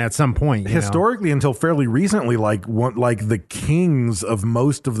happen at some point, historically, until fairly recently, like the kings of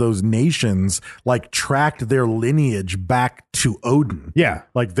most of those nations like tracked their lineage back to Odin. Yeah,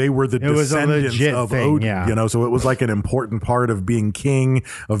 like they were the descendants of Odin. Yeah. You know, so it was like an important part of being king,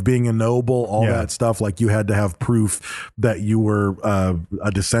 of being a noble, all that stuff. Like you had to have proof that you were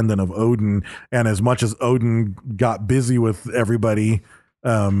a descendant of Odin. And as much as Odin got busy with everybody,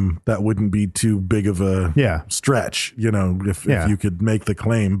 that wouldn't be too big of a stretch, you know, if you could make the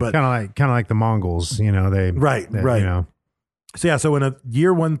claim. But kind of like the Mongols, you know, right. You know. So in a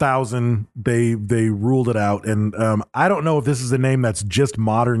year 1000, they ruled it out, and I don't know if this is a name that's just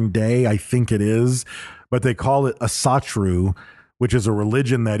modern day. I think it is, but they call it Asatru, which is a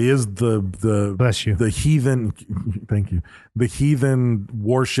religion that is the heathen. Thank you. The heathen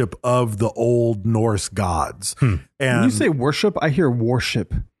worship of the old Norse gods. And when you say worship, I hear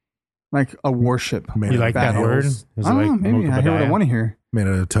worship, like a worship. You like that word? I don't know. Maybe I hear what I want to hear. Made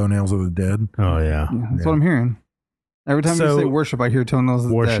out of toenails of the dead. Oh yeah, that's what I'm hearing. Every time you say worship, I hear toenails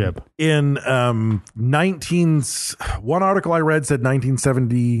of the dead. In one article I read said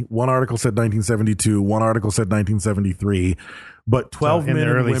 1970, one article said 1972, one article said 1973. But 12 men in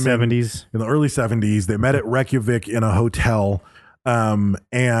the early women 70s. In the early 70s, they met at Reykjavik in a hotel,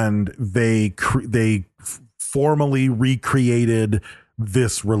 and they formally recreated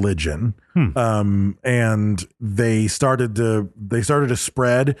this religion, and they started to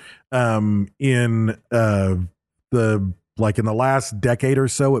spread in the last decade or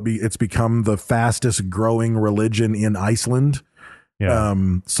so. It's become the fastest growing religion in Iceland. Yeah.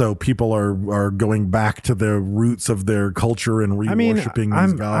 So people are going back to the roots of their culture and worshiping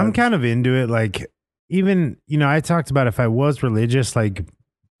these gods. I'm kind of into it. Like, even, you know, I talked about if I was religious, like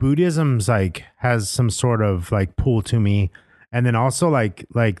Buddhism's like has some sort of like pull to me. And then also like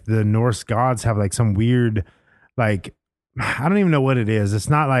the Norse gods have like some weird, like, I don't even know what it is. It's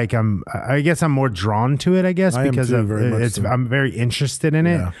not like I guess I'm more drawn to it, I guess, because I'm very interested in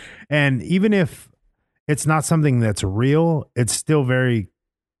it. And even if it's not something that's real, it's still very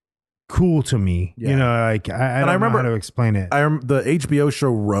cool to me. You know, like I don't know how to explain it. The HBO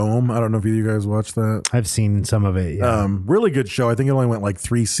show Rome. I don't know if you guys watched that. I've seen some of it. Yeah. Really good show. I think it only went like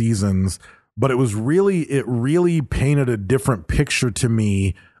 3 seasons, but it really painted a different picture to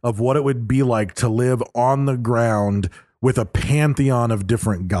me of what it would be like to live on the ground with a pantheon of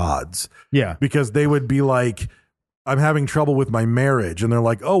different gods. Yeah. Because they would be like, I'm having trouble with my marriage. And they're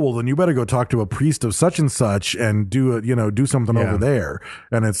like, oh, well, then you better go talk to a priest of such and such and do something over there.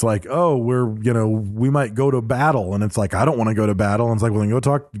 And it's like, oh, we might go to battle. And it's like, I don't want to go to battle. And it's like, well, then go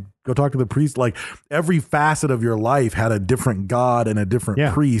talk to the priest. Like every facet of your life had a different god and a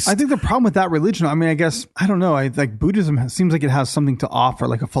different priest. I think the problem with that religion, I mean, I guess, I don't know. Like Buddhism seems like it has something to offer,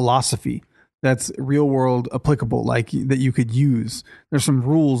 like a philosophy that's real world applicable, like that you could use. There's some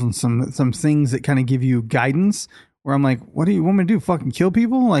rules and some things that kind of give you guidance where I'm like, what do you want me to do? Fucking kill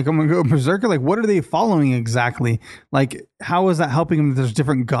people? Like I'm going to go berserker? Like what are they following exactly? Like how is that helping them that there's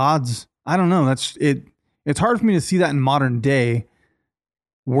different gods? I don't know. It's hard for me to see that in modern day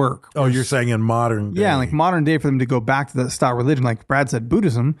work. Oh, you're saying in modern day. Yeah, like modern day for them to go back to that style religion, like Brad said,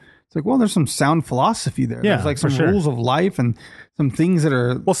 Buddhism. It's like, well, there's some sound philosophy there. Yeah, there's like some rules of life and some things that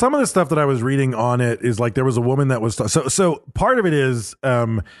are... Well, some of the stuff that I was reading on it is like there was a woman that was... So part of it is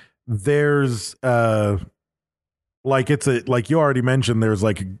there's like it's like you already mentioned, there's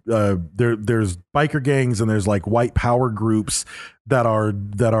like there's biker gangs and there's like white power groups that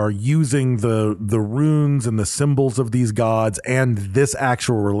are using the runes and the symbols of these gods and this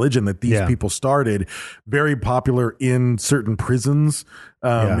actual religion that these people started, very popular in certain prisons,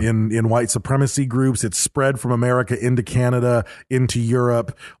 in white supremacy groups. It's spread from America into Canada, into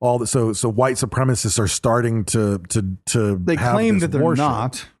Europe, so white supremacists are starting to they have claim this that they're worship.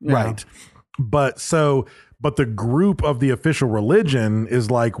 not. Right. But the group of the official religion is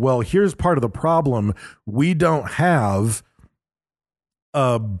like, well, here's part of the problem. We don't have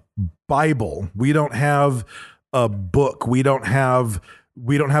a Bible. We don't have a book. We don't have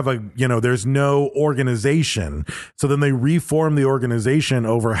a, there's no organization. So then they reform the organization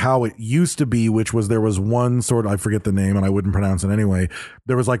over how it used to be, which was there was one sort of, I forget the name and I wouldn't pronounce it anyway.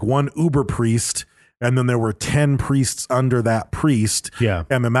 There was like one uber priest, and then there were 10 priests under that priest. Yeah.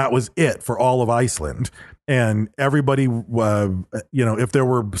 And then that was it for all of Iceland. And everybody, if there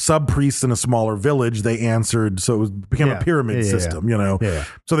were sub priests in a smaller village, they answered. So it became a pyramid system, Yeah.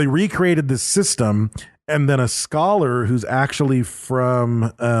 So they recreated this system. And then a scholar who's actually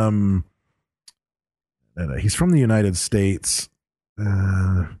from, he's from the United States.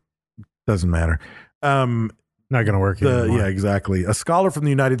 Doesn't matter. Not going to work anymore. Yeah, exactly. A scholar from the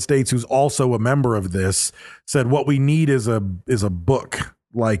United States who's also a member of this said, what we need is a book.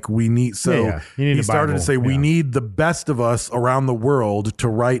 Like we need, he started to say, we need the best of us around the world to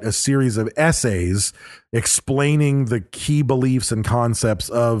write a series of essays explaining the key beliefs and concepts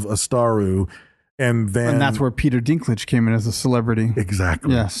of Astaru. And that's where Peter Dinklage came in as a celebrity.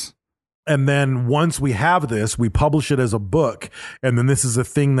 Exactly. Yes. And then once we have this, we publish it as a book. And then this is a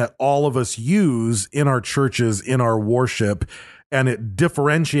thing that all of us use in our churches, in our worship. And it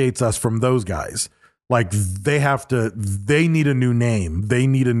differentiates us from those guys. Like they need a new name. They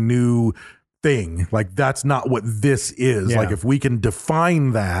need a new thing. Like that's not what this is. Yeah. Like if we can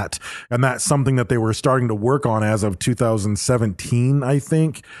define that, and that's something that they were starting to work on as of 2017, I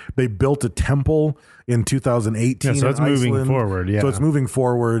think. They built a temple in 2018. Yeah, so it's in moving Iceland. forward. Yeah. So it's moving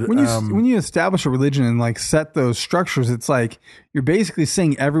forward. When you establish a religion and like set those structures, it's like you're basically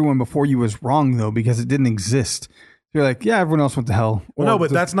saying everyone before you was wrong though, because it didn't exist. You're like, yeah, everyone else went to hell. Well, no, but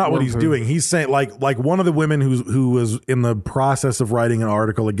that's not what he's doing. He's saying like one of the women who was in the process of writing an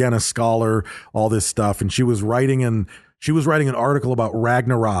article, again, a scholar, all this stuff. And she was writing an article about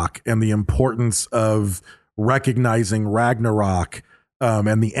Ragnarok and the importance of recognizing Ragnarok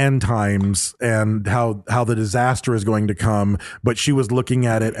and the end times and how the disaster is going to come. But she was looking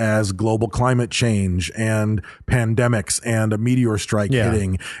at it as global climate change and pandemics and a meteor strike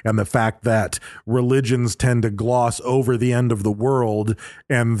hitting, and the fact that religions tend to gloss over the end of the world,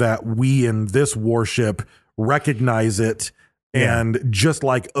 and that we in this worship recognize it. And just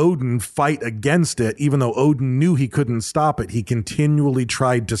like Odin, fight against it, even though Odin knew he couldn't stop it, he continually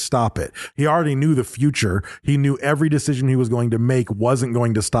tried to stop it. He already knew the future. He knew every decision he was going to make wasn't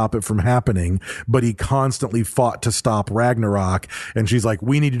going to stop it from happening, but he constantly fought to stop Ragnarok. And she's like,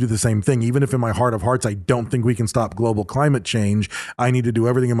 we need to do the same thing. Even if in my heart of hearts, I don't think we can stop global climate change, I need to do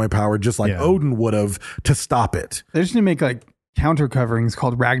everything in my power, just like Odin would have, to stop it. They just need to make like counter coverings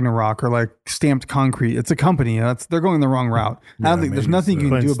called Ragnarok or like Stamped Concrete. It's a company. They're going the wrong route. I don't think there's nothing you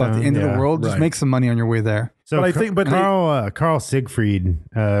can do about the end of the world. Just make some money on your way there. So Carl Siegfried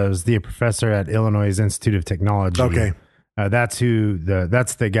is the professor at Illinois Institute of Technology. Okay. That's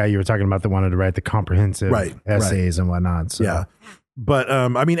the guy you were talking about that wanted to write the comprehensive essays and whatnot. So. Yeah. But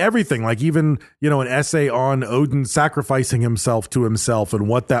I mean, everything, like even, an essay on Odin sacrificing himself to himself and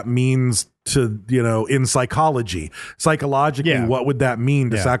what that means to, in psychologically, what would that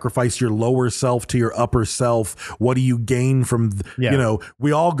mean to sacrifice your lower self to your upper self? What do you gain from,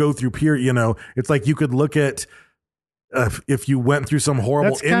 we all go through period, it's like you could look at, if you went through some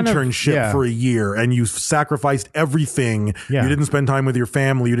horrible internship for a year and you sacrificed everything, you didn't spend time with your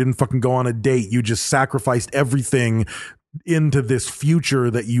family, you didn't fucking go on a date, you just sacrificed everything into this future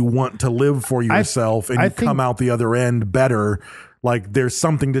that you want to live for yourself, and you come out the other end better. Like there's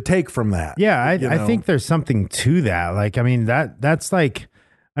something to take from that. Yeah, I think there's something to that. Like, I mean, that's like,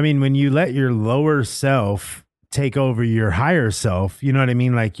 I mean, when you let your lower self take over your higher self, you know what I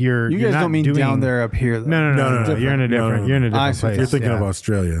mean? Like you guys don't mean down there up here though. No. You're in a different place. You're thinking of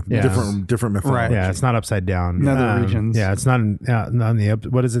Australia. Different mythology. Right. Yeah, it's not upside down. In other regions. Yeah, it's not on the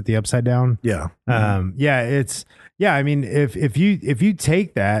what is it? The upside down? Yeah. I mean, if you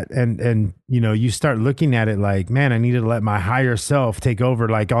take that and you start looking at it like, man, I need to let my higher self take over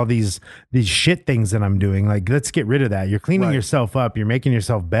like all these shit things that I'm doing. Like, let's get rid of that. You're cleaning yourself up. You're making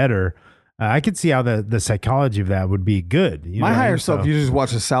yourself better. I could see how the psychology of that would be good. You know My what I higher mean? self So- usually just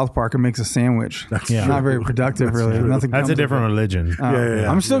watches South Park and makes a sandwich. Yeah. Not very productive, really. Nothing. That's comes a of different it. religion.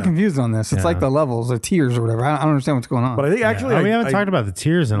 I'm still confused on this. It's Yeah. like the levels, or tiers, or whatever. I don't understand what's going on. But I think actually, we haven't talked about the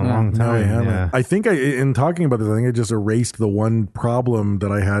tears in a long No, I time. haven't. Yeah. I think in talking about this, I think I just erased the one problem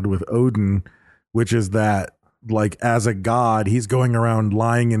that I had with Odin, which is that, like, as a god, he's going around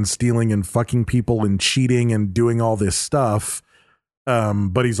lying and stealing and fucking people and cheating and doing all this stuff.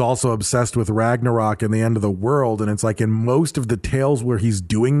 But he's also obsessed with Ragnarok and the end of the world. And it's like in most of the tales where he's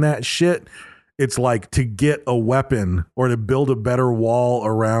doing that shit, it's like to get a weapon or to build a better wall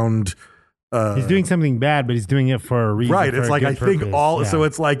around. He's doing something bad, but he's doing it for a reason. Right. for It's a like, good I think purpose. so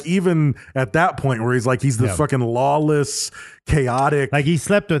it's like even at that point where he's like, he's the Yeah. fucking lawless, chaotic. Like he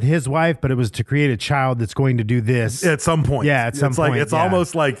slept with his wife, but it was to create a child that's going to do this At some point. Yeah, at some it's point. Like, it's yeah.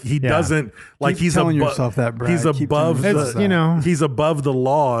 almost like he Yeah. doesn't, like Keep he's telling abo- yourself that, Brad. He's Keep above telling the, yourself that. You know. he's above the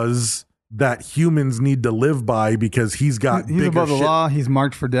laws that humans need to live by because he's got He's bigger above the shit. law. He's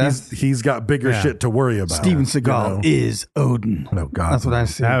marked for death. He's got bigger Yeah. shit to worry about. Steven Seagal you know? is Odin. Oh, God. That's what I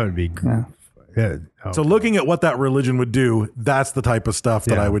see. That would be Yeah. good. Oh. So looking at what that religion would do, that's the type of stuff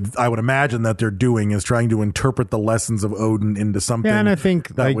that Yeah. I would imagine that they're doing is trying to interpret the lessons of Odin into something Yeah, and I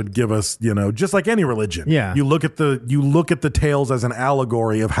think, that like- would give us, just like any religion. Yeah. You look at the tales as an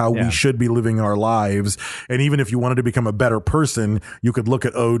allegory of how Yeah. we should be living our lives. And even if you wanted to become a better person, you could look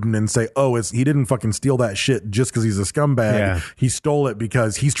at Odin and say, oh, he didn't fucking steal that shit just because he's a scumbag. Yeah. He stole it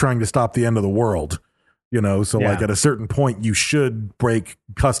because he's trying to stop the end of the world. So Yeah. like at a certain point, you should break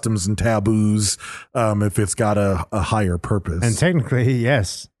customs and taboos if it's got a higher purpose. And technically,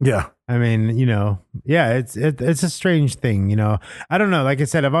 yes. yeah, I mean, it's a strange thing, I don't know. Like I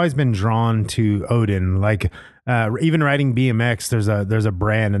said, I've always been drawn to Odin. Like even riding BMX, there's a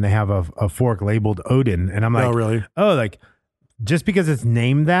brand and they have a fork labeled Odin, and I'm like, Oh, really? Oh, like just because it's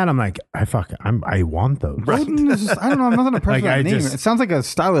named that, I'm like, I want those. Odin is just, I don't know. I'm not impressed Like, with that I name. just- it sounds like a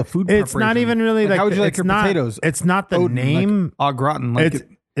style of food. It's not preparation. even really like how would you like it's your not- potatoes? It's not the Odin, name. like au gratin. Like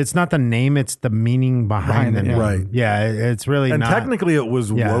It's not the name. It's the meaning behind Behind it, the yeah. name. Right. Yeah, it's really and not. technically it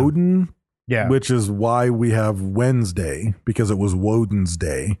was Yeah. Woden, Yeah. which is why we have Wednesday, because it was Woden's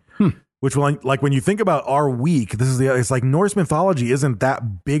day. Which, like when you think about our week, it's like Norse mythology isn't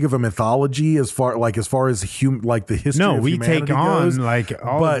that big of a mythology as far as the history. No, of we humanity take on goes. like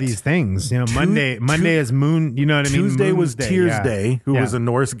all But of these things. Monday is Moon. You know what I mean? Tuesday was Moon's Day, Tyr's yeah. Day, who Yeah. was a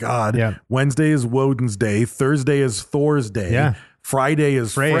Norse god. Yeah. Wednesday is Woden's day. Thursday is Thor's day. Yeah. Friday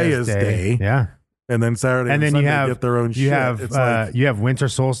is Freya's day. Yeah. And then Saturday And then Sunday you have get their own shit. It's like, you have winter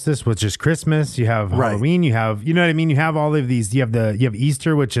solstice, which is Christmas. You have Right. Halloween. You have you know what I mean. You have all of these. You have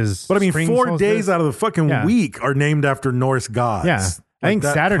Easter, which is. but I mean, spring 4 solstice. days out of the fucking Yeah. week are named after Norse gods. Yeah. I think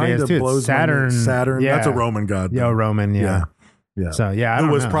that Saturday kinda is too. It's blows my mind. Saturn. Saturn. Yeah. That's a Roman god. Yeah, though. Roman. Yeah. Yeah. So yeah, I it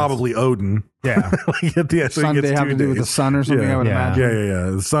don't was know. probably Odin. Yeah. Like, at the end, so he Sunday gets have 2 to do with the days. sun or something. Yeah. I would Yeah. imagine. Yeah.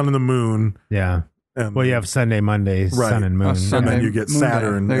 The sun and the moon. Yeah. And Well, you have Sunday, Monday, Right. Sun and Moon. and Sunday, then you get Moon Day.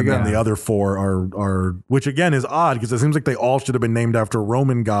 Saturn, There you and then go. the other 4 are which again is odd because it seems like they all should have been named after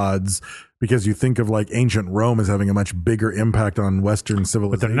Roman gods because you think of like ancient Rome as having a much bigger impact on Western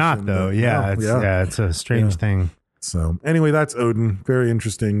civilization. But they're not though. But Yeah, no, it's a strange Yeah. thing. So anyway, that's Odin. Very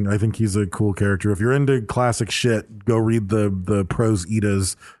interesting. I think he's a cool character. If you're into classic shit, go read the Prose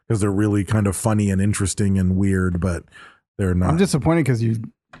Eddas because they're really kind of funny and interesting and weird, but they're not. I'm disappointed because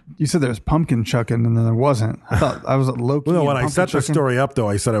you said there was pumpkin chucking and then there wasn't. I thought I was low key. Well, no, when I set the story up, though,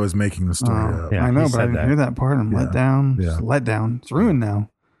 I said I was making the story up. Yeah, I know, he but I said didn't that. hear that part. I'm let down. Yeah. Just let down. It's ruined now.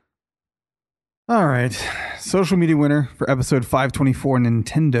 All right. Social media winner for episode 524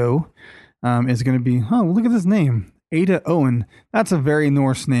 Nintendo is going to be, look at this name. Ada Owen. That's a very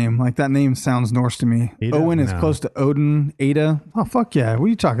Norse name. Like that name sounds Norse to me. Ada? Owen is No. close to Odin. Ada. Oh, fuck yeah. What are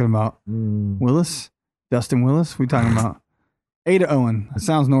you talking about? Mm. Willis? Dustin Willis? What are you talking about? Ada Owen. It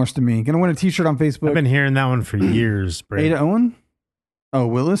sounds Norse to me. Gonna win a t-shirt on Facebook. I've been hearing that one for years, Brett. Ada Owen? Oh,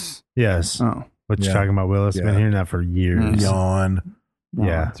 Willis? Yes. Oh. What you Yeah. talking about, Willis? I've been Yeah. hearing that for years. Yawn.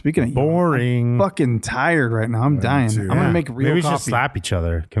 Yeah. Speaking of Boring. I'm fucking tired right now. I'm dying. too. I'm gonna Yeah. make real Maybe we coffee. should slap each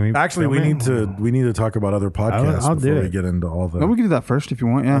other. Can we? Actually, we film it? need to talk about other podcasts I'll do before we it. get into all the. No, we can do that first if you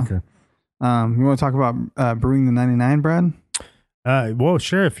want. Yeah. Okay. You want to talk about brewing the 99, Brad? Well,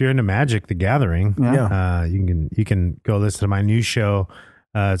 sure. If you're into Magic: The Gathering, Yeah. you can go listen to my new show.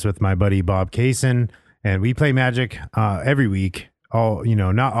 It's with my buddy Bob Kaysen, and we play Magic every week.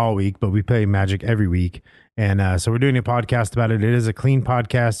 Not all week, but we play Magic every week. And so we're doing a podcast about it. It is a clean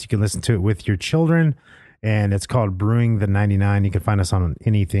podcast. You can listen to it with your children, and it's called Brewing the 99. You can find us on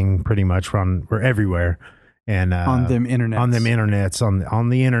anything pretty much. We're everywhere. And On them internets. on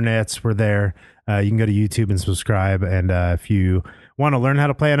the internets, we're there. You can go to YouTube and subscribe. And if you want to learn how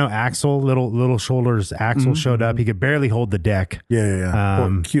to play. I know Axel, little shoulders. Axel showed up. He could barely hold the deck. Yeah.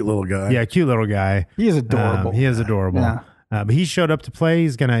 Poor cute little guy. Yeah, cute little guy. He is adorable. He is adorable. Yeah. But he showed up to play.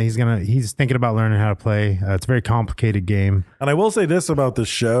 He's thinking about learning how to play. It's a very complicated game. And I will say this about the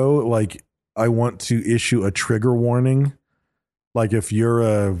show: like, I want to issue a trigger warning. Like, if you're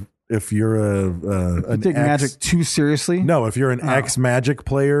an take Magic too seriously. No, if you're an ex Magic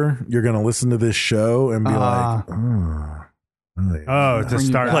player, you're going to listen to this show and be like, to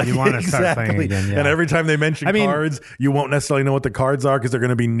start, like, you want to start playing again. Yeah. And every time they mention cards, you won't necessarily know what the cards are because they're going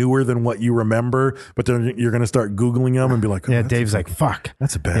to be newer than what you remember. But then you're going to start Googling them and be like, Dave's like, fuck.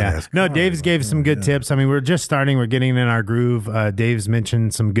 That's a badass. No, Dave's gave some good tips. I mean, we're just starting. We're getting in our groove. Dave's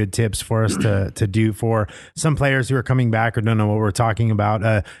mentioned some good tips for us to do for some players who are coming back or don't know what we're talking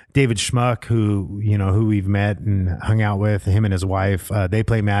about. David Schmuck, who we've met and hung out with, him and his wife, they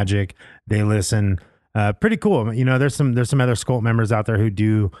play Magic. They listen. Pretty cool. There's some other Skult members out there who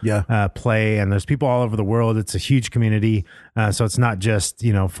do play, and there's people all over the world. It's a huge community, so it's not just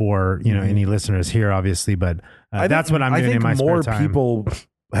for any listeners here, obviously. But that's what I'm doing in my spare time. More people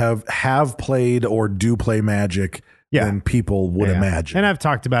have played or do play Magic than people would imagine. And I've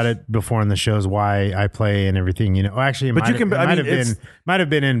talked about it before in the shows why I play and everything. Actually, it might have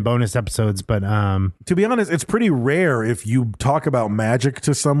been in bonus episodes, but to be honest, it's pretty rare if you talk about Magic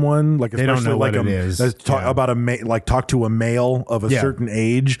to someone, like especially they don't know like what it is. About talk to a male of a certain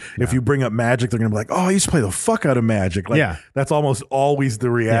age. Yeah. If you bring up Magic, they're gonna be like, "Oh, I used to play the fuck out of Magic." That's almost always the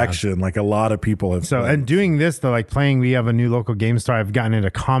reaction. Like a lot of people have. So and doing this though, like playing, we have a new local game store. I've gotten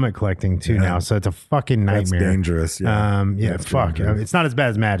into comic collecting too now, so it's a fucking nightmare. That's dangerous. Fuck. It's not as bad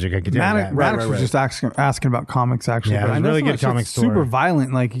as Magic. I could tell you that. Maddox was just asking about comics actually. Yeah, but it's a really good comic store. Super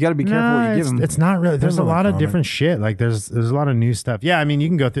violent. Like you got to be careful what you give them. It's not really. There's a lot of different shit. Like there's a lot of new stuff. Yeah, I mean you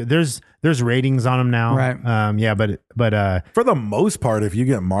can go through. There's ratings on them now. Right. But for the most part, if you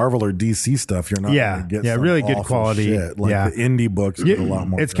get Marvel or DC stuff, you're not going to get really good quality shit. Like the indie books get a lot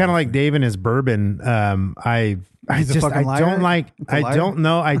more. It's kind of like Dave and his bourbon. I don't like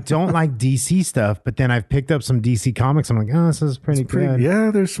DC stuff, but then I've picked up some DC comics. I'm like, oh, this is pretty good.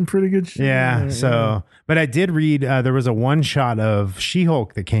 Yeah, there's some pretty good shit. Yeah. But I did read, there was a one shot of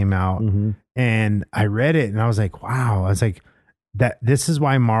She-Hulk that came out and I read it and I was like, wow. I was like, this is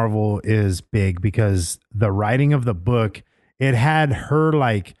why Marvel is big, because the writing of the book, it had her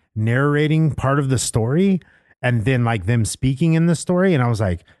like narrating part of the story and then like them speaking in the story. And I was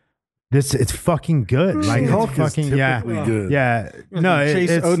like, it's fucking good. Like Hulk it's fucking is typically good. Yeah. No, Chase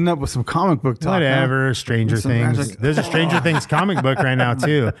it's Odin up with some comic book talk. Whatever. Stranger Things. Magic. There's a Stranger Things comic book right now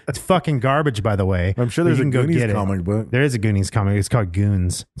too. It's fucking garbage, by the way. I'm sure there's you a can go Goonies get it. comic book. There is a Goonies comic. It's called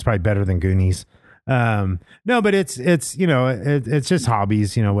Goons. It's probably better than Goonies. No, but it's it's just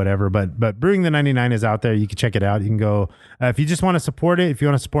hobbies, whatever. But Brewing the 99 is out there. You can check it out. You can go if you just want to support it. If you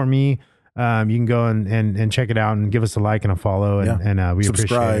want to support me, you can go and check it out and give us a like and a follow and we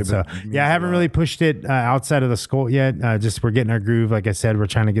subscribe. Appreciate it. So I haven't really pushed it outside of the Skult yet. Just we're getting our groove. Like I said, we're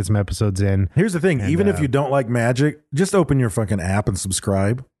trying to get some episodes in. Here's the thing: even if you don't like Magic, just open your fucking app and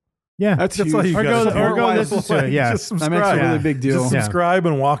subscribe. Yeah, that's all you got. Or go listen to it. Yeah, just subscribe. That makes a really big deal. Just subscribe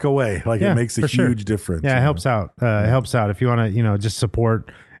and walk away. Like it makes a huge difference. Yeah, it helps out. It helps out if you want to, just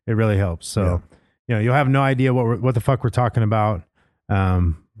support. It really helps. So, you'll have no idea what the fuck we're talking about.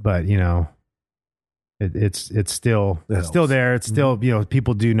 But it's still there. It's still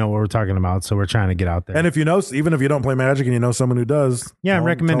people do know what we're talking about. So we're trying to get out there. And if even if you don't play Magic and you know someone who does,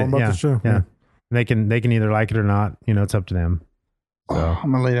 recommend it. About the show. Yeah. They can either like it or not. It's up to them. So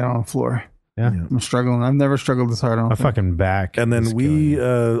I'm gonna lay down on the floor. Yeah. I'm struggling. I've never struggled this hard on my fucking back. And then we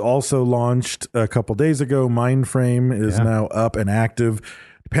also launched a couple days ago. Mindframe is now up and active.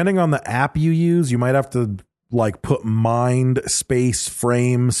 Depending on the app you use, you might have to like put mind space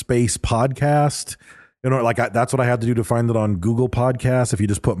frame space podcast. That's what I had to do to find it on Google Podcasts. If you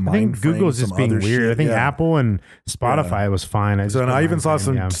just put Mindframe, I think Google's just being weird. Shit. I think Apple and Spotify was fine. I even saw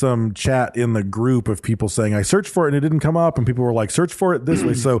some chat in the group of people saying I searched for it and it didn't come up, and people were like, "Search for it this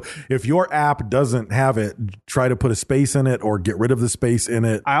way." So if your app doesn't have it, try to put a space in it or get rid of the space in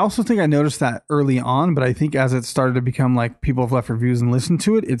it. I also think I noticed that early on, but I think as it started to become like people have left reviews and listened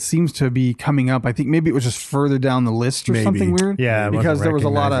to it, it seems to be coming up. I think maybe it was just further down the list or something weird. Yeah, because there was a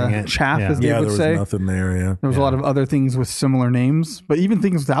lot of chaff, as they would say. There was nothing there. Yeah. There was a lot of other things with similar names, but even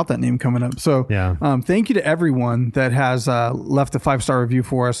things without that name coming up. So thank you to everyone that has left a 5-star review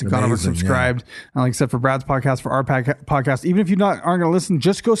for us and gone over and subscribed. Like I said, for Brad's podcast, for our podcast, even if you aren't going to listen,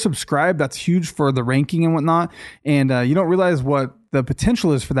 just go subscribe. That's huge for the ranking and whatnot. And you don't realize what the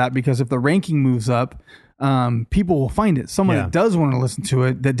potential is for that, because if the ranking moves up, people will find it. Someone Yeah. that does want to listen to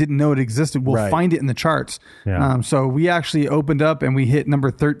it that didn't know it existed will find it in the charts. Yeah. So we actually opened up and we hit number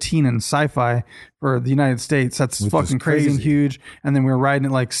 13 in sci-fi for the United States. That's Which fucking is crazy and crazy. huge. And then we were riding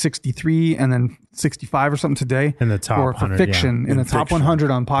at like 63 and then 65 or something today In the top for 100, fiction yeah. in the In top fiction.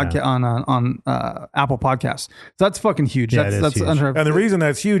 100 on podcast on Apple Podcasts. So that's fucking huge. Yeah, That's it is that's huge. under. And the reason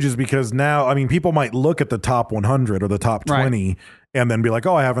that's huge is because now, I mean, people might look at the top 100 or the top 20 and then be like,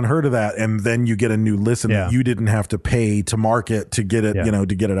 oh, I haven't heard of that. And then you get a new listen that you didn't have to pay to market to get it, Yeah. you know,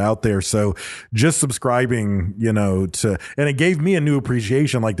 to get it out there. So just subscribing, you know, and it gave me a new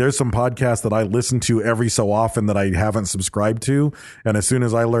appreciation. Like there's some podcasts that I listen to every so often that I haven't subscribed to. And as soon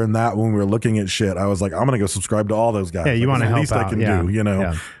as I learned that when we were looking at shit, I was like, I'm going to go subscribe to all those guys. Yeah, you Like, wanna it's the help least I out. can Yeah. do, you know?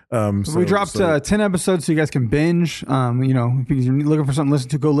 Yeah. We dropped 10 episodes so you guys can binge. You know, if you're looking for something to listen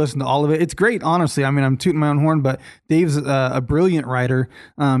to, go listen to all of it. It's great, honestly. I mean, I'm tooting my own horn, but Dave's a brilliant writer.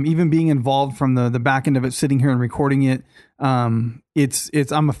 Even being involved from the back end of it, sitting here and recording it. I'm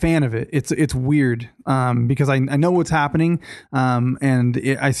a fan of it. It's weird because I know what's happening,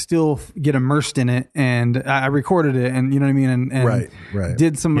 and I still get immersed in it. And I recorded it, and you know what I mean, and Right.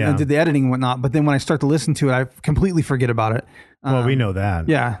 did did the editing and whatnot. But then when I start to listen to it, I completely forget about it. Well, we know that.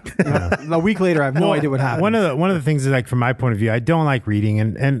 Yeah. A week later, I have no idea what happened. One of the things is like from my point of view, I don't like reading,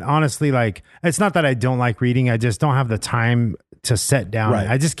 and honestly, like it's not that I don't like reading. I just don't have the time to sit down. Right.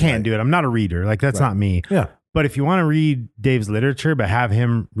 I just can't do it. I'm not a reader. Like that's not me. Yeah. But if you want to read Dave's literature, but have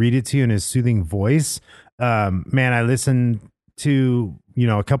him read it to you in his soothing voice, man, I listened to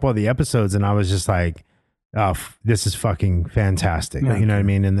a couple of the episodes, and I was just like, oh, this is fucking fantastic. You know what I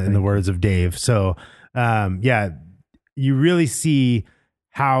mean? In the words of Dave. So, yeah. You really see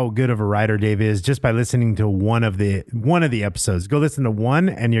how good of a writer Dave is just by listening to one of the episodes. Go listen to one,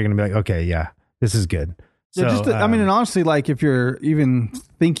 and you're gonna be like, okay, yeah, this is good. So, I mean, and honestly, like if you're even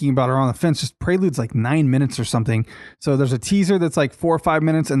thinking about it or on the fence, just Prelude's like 9 minutes or something. So there's a teaser that's like 4 or 5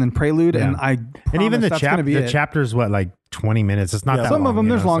 minutes, and then Prelude, and and even the chapter's what, like 20 minutes. It's not that some long, of them.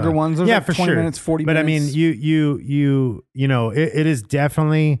 There's longer ones. There's like for 20 sure. minutes, 40 but minutes. I mean, you know, it is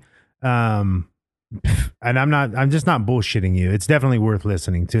definitely. And I'm just not bullshitting you. It's definitely worth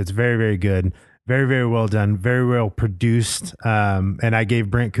listening to. It's very, very good. Very, very well done. Very well produced. And I gave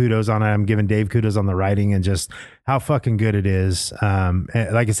Brent kudos on it. I'm giving Dave kudos on the writing and just how fucking good it is. And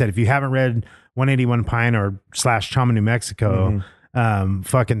like I said, if you haven't read 181 Pine or / Chama, New Mexico,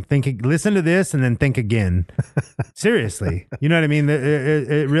 fucking listen to this and then think again. Seriously. You know what I mean?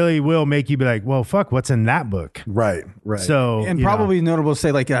 It really will make you be like, well, fuck, what's in that book? Right. So, and probably notable to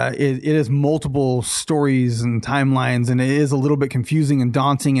say, like, it is multiple stories and timelines, and it is a little bit confusing and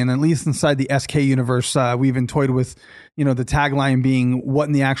daunting. And at least inside the SK universe, we've been toyed with, the tagline being "What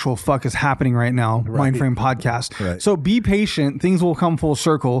in the actual fuck is happening right now?" Right. Mindframe Podcast. Right. So be patient; things will come full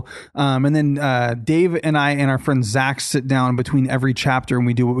circle. And then Dave and I and our friend Zach sit down between every chapter, and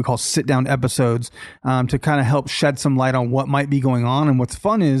we do what we call sit down episodes to kind of help shed some light on what might be going on. And what's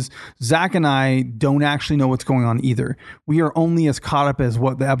fun is Zach and I don't actually know what's going on either. We are only as caught up as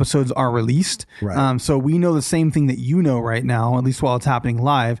what the episodes are released. Right. So we know the same thing that you know right now, at least while it's happening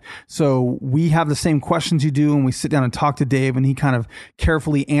live. So we have the same questions you do, and we sit down and talk to Dave, and he kind of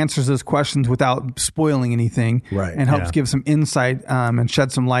carefully answers those questions without spoiling anything, right? And helps give some insight and shed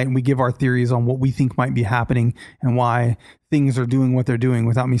some light. And we give our theories on what we think might be happening and why things are doing what they're doing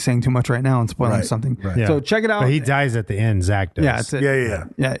without me saying too much right now and spoiling something. Right. Yeah. So check it out. But he dies at the end. Zach does. Yeah, it's it.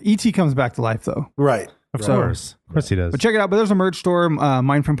 Yeah. E.T. comes back to life though. Right. Of course he does. But check it out. But there's a merch store,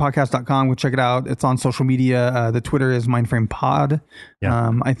 mindframepodcast.com. Go check it out. It's on social media. The Twitter is mindframepod.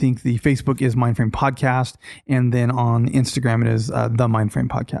 Yeah. I think the Facebook is Mindframe Podcast. And then on Instagram, it is the Mindframe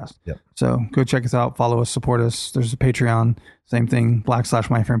Podcast. Yep. So go check us out. Follow us. Support us. There's a Patreon. Same thing. /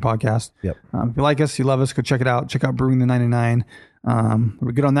 Mindframe Podcast. Yep. If you like us, you love us, go check it out. Check out Brewing the 99. Are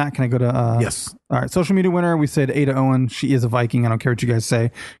we good on that? Can I go to yes? All right. Social media winner, we said Ada Owen. She is a Viking. I don't care what you guys say.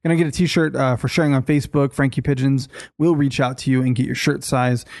 Gonna get a t-shirt for sharing on Facebook. Frankie Pigeons will reach out to you and get your shirt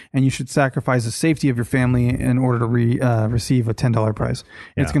size, and you should sacrifice the safety of your family in order to receive a $10 prize.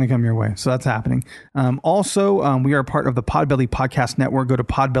 It's gonna come your way. So that's happening. Also, we are part of the Podbelly Podcast Network. Go to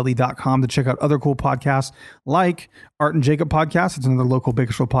podbelly.com to check out other cool podcasts like Art and Jacob Podcast. It's another local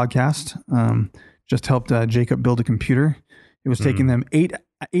Bakersfield podcast. Just helped Jacob build a computer. It was taking them 8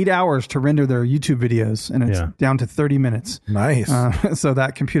 8 hours to render their YouTube videos, and it's down to 30 minutes. Nice. So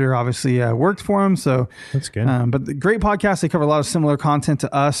that computer obviously worked for them. So that's good. But the great podcast. They cover a lot of similar content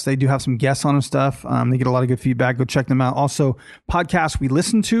to us. They do have some guests on and stuff. They get a lot of good feedback. Go check them out. Also, Podcast We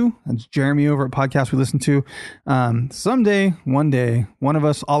Listen To. That's Jeremy over at Podcast We Listen To. Someday, one day, one of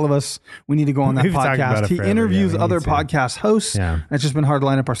us, all of us, we need to go on that We've talked about podcast. it He forever. interviews Yeah, we other need to. podcast hosts. Yeah. It's just been hard to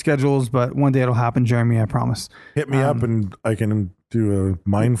line up our schedules, but one day it'll happen, Jeremy, I promise. Hit me up and I can do a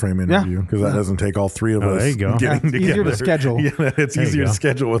mind frame interview because that doesn't take all three of us. there you go. Getting It's easier together. to schedule. Yeah, it's There you easier to go.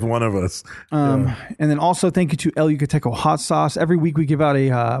 schedule with one of us. And then also thank you to El Yucateco Hot Sauce. Every week we give out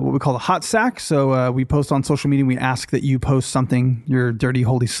a what we call a hot sack. So we post on social media. We ask that you post something, your dirty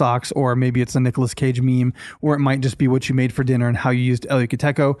holy socks, or maybe it's a Nicolas Cage meme, or it might just be what you made for dinner and how you used El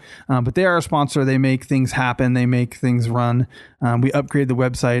Yucateco. But they are a sponsor. They make things happen. They make things run. We upgrade the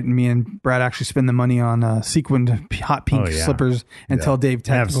website, and me and Brad actually spend the money on sequined hot pink slippers and tell Dave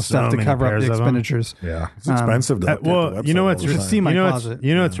technical so stuff to many cover up pairs the of 'em. expenditures. Yeah, it's expensive to update the well, you know website what's all the You should time. see my you know closet. what's,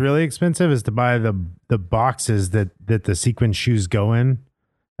 you know what's really expensive is to buy the boxes that the sequin shoes go in.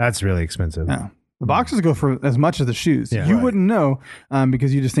 That's really expensive. Yeah. The boxes go for as much as the shoes. Yeah. You Right. wouldn't know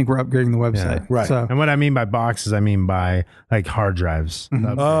because you just think we're upgrading the website. Yeah. Right. So, And what I mean by boxes, I mean by like hard drives.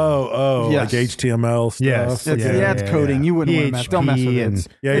 Like Yes. HTML stuff. Yes. it's, Yeah, it's coding. You wouldn't want to mess. Don't mess with PHP it. and-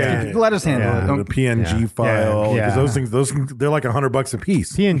 It's- Let us handle Yeah. it. The Don't, PNG Yeah. file, Yeah. because those they're like $100 a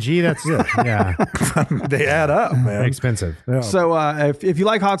piece. PNG, that's it. Yeah, They add up, man. expensive. Yeah. So if you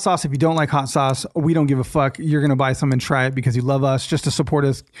like hot sauce, if you don't like hot sauce, we don't give a fuck. You're gonna buy some and try it because you love us, just to support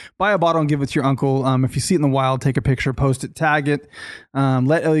us. Buy a bottle and give it to your uncle. If you see it in the wild, take a picture, post it, tag it.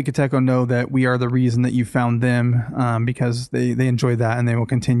 Let El Yucateco know that we are the reason that you found them, because they enjoy that and they will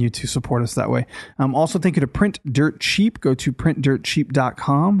continue to support us that way. Also, thank you to Print Dirt Cheap. Go to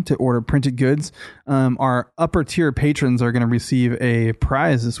printdirtcheap.com to order printed goods. Our upper tier patrons are going to receive a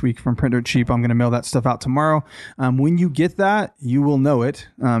prize this week from Print Dirt Cheap. I'm going to mail that stuff out tomorrow. When you get that, you will know it.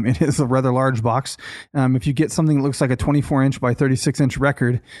 It is a rather large box. If you get something that looks like a 24-inch by 36-inch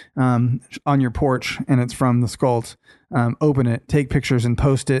record on your porch and it's from the Sculpt, open it, take pictures, and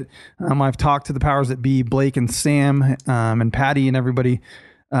post it. I've talked to the powers that be, Blake and Sam and Patty and everybody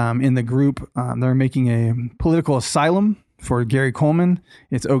in the group. They're making a political asylum for Gary Coleman.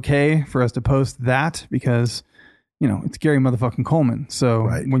 It's okay for us to post that because, it's Gary motherfucking Coleman. So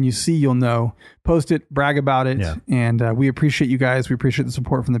when you see, you'll know. Post it, brag about it. Yeah. And we appreciate you guys. We appreciate the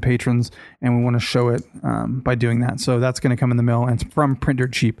support from the patrons, and we want to show it by doing that. So that's going to come in the mail, and it's from Print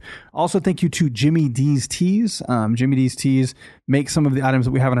Dirt Cheap. Also, thank you to Jimmy D's Tees. Jimmy D's Tees make some of the items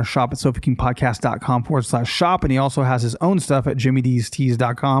that we have in our shop at sofakingpodcast.com/shop. And he also has his own stuff at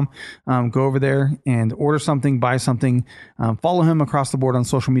jimmydstees.com. Go over there and order something, buy something. Follow him across the board on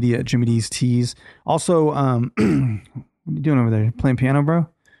social media at Jimmy D's Tees. Also, what are you doing over there? Playing piano, bro?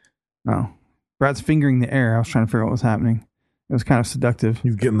 No. Brad's fingering the air. I was trying to figure out what was happening. It was kind of seductive.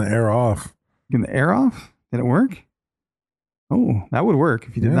 He's getting the air off. Getting the air off? Did it work? Oh, that would work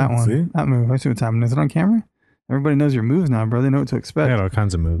if you did Yeah, that one. see? That move. I see what's happening. Is it on camera? Everybody knows your moves now, bro. They know what to I expect. got all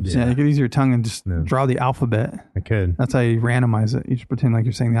kinds of moves. Yeah, you could use your tongue and just Yeah. draw the alphabet. I could. That's how you randomize it. You just pretend like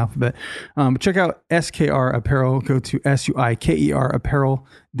you're saying the alphabet. But check out SKR Apparel. Go to SUIKER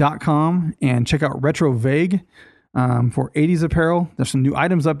apparel.com and check out Retro Vague for 80s apparel. There's some new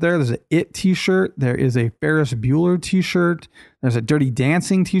items up there. There's an IT t-shirt. There is a Ferris Bueller t-shirt. There's a Dirty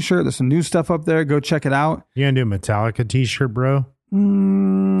Dancing t-shirt. There's some new stuff up there. Go check it out. You gonna do a Metallica t-shirt, bro?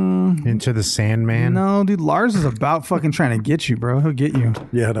 Into the Sandman? No, dude, Lars is about fucking trying to get you, bro. He'll get you.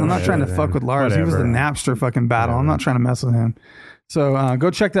 Yeah, no, I'm not trying to man. fuck with Lars. He was the Whatever. Napster fucking battle. I'm not trying to mess with him. So go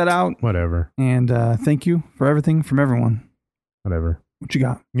check that out. Whatever. And thank you for everything from everyone. Whatever. What you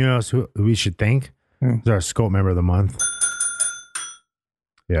got? You know who we should thank? Who? Is our Sculpt member of the month.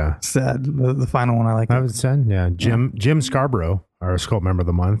 Yeah. Sad. The final one I like. I would say, yeah. Jim Scarborough, our Sculpt member of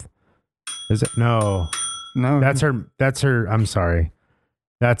the month. Is it? No. No. That's her. I'm sorry.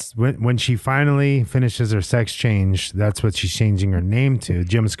 That's when she finally finishes her sex change. That's what she's changing her name to,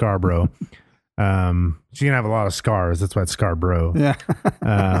 Jim Scarborough. She's gonna have a lot of scars. That's why it's Scarborough. Yeah.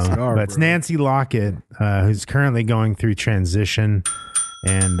 But it's Nancy Lockett, who's currently going through transition,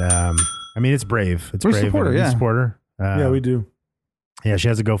 and I mean it's brave. It's We brave. support her, We yeah. support her. Yeah, we do. Yeah, she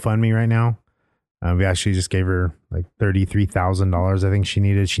has a GoFundMe right now. We actually just gave her like $33,000. I think she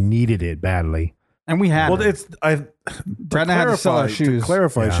needed. She needed it badly. And we had. Well, Brad and I had to sell our shoes. To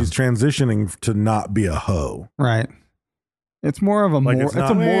clarify, Yeah. she's transitioning to not be a hoe. Right. It's more of a Like, moral. it's It's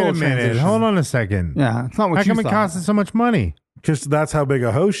not- a Wait moral a minute. transition. Hold on a second. Yeah, it's not what How you come it thought. costs us so much money? Because that's how big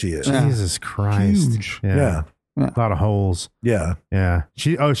a hoe she is. Yeah. Jesus Christ. Huge. Yeah. A lot of holes. Yeah. Yeah.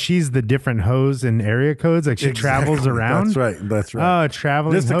 She's the different hose and area codes. Like she travels around. That's right. Oh,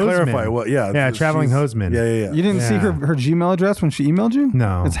 traveling Just to hoseman. clarify, traveling hoseman. Yeah. You didn't see her Gmail address when she emailed you?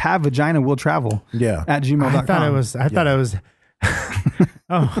 No. It's havevaginaWillTravel. Yeah. At gmail.com. I thought it was.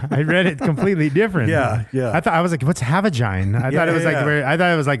 I read it completely different. Yeah. I was like, "What's Havagine?" I thought it was I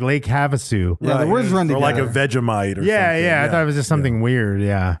thought it was like Lake Havasu. Yeah, the words run together. Or like a Vegemite or something. I thought it was just something weird.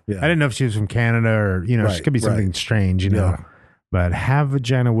 Yeah. I didn't know if she was from Canada or she could be something strange. But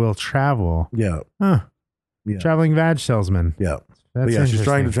Havagina Will Travel. Yeah. Huh. Yeah. Traveling vag salesman. Yeah. That's she's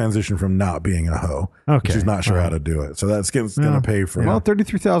trying to transition from not being a hoe. Okay. She's not sure how to do it. So that's going to pay for Well,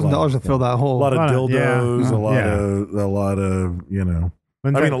 $33,000 to fill that hole. a lot of dildos, a lot of,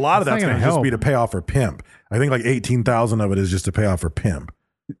 I mean, a lot of that's going to just be to pay off her pimp. I think like 18,000 of it is just to pay off her pimp.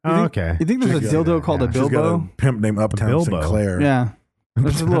 Okay. You think there's a dildo called a Bilbo? She's got a pimp named Uptown Sinclair. Yeah.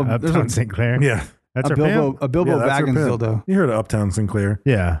 There's a little Uptown Sinclair. Yeah. That's a her Bilbo, pimp? a Bilbo that's her Baggins pimp. dildo. You heard of Uptown Sinclair?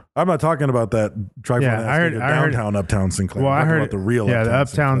 Yeah. I'm not talking about that trifling I heard downtown Uptown Sinclair. Well, I'm I talking heard about the real the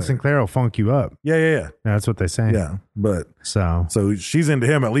Uptown Sinclair will funk you up. Yeah. That's what they say. Yeah, but so she's into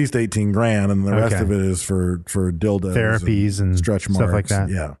him at least 18 grand, and the rest of it is for dildos, therapies and stretch marks, stuff like that.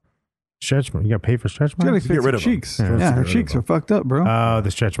 Yeah, stretch marks. You got to pay for stretch You gotta marks. fix get rid her of them. cheeks. Yeah. Yeah, her Get rid cheeks of are fucked up, bro. Oh,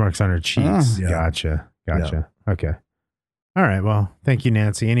 the stretch marks on her cheeks. Yeah. Gotcha. Okay. All right. Well, thank you,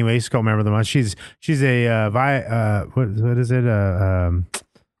 Nancy. Anyway, Skull Member of the Month. She's a what is it?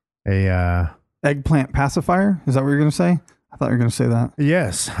 Eggplant pacifier. Is that what you're gonna say? I thought you were gonna say that.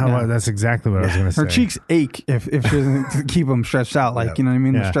 Yes. That's exactly what I was going to say. Her cheeks ache if she doesn't keep them stretched out. Like you know what I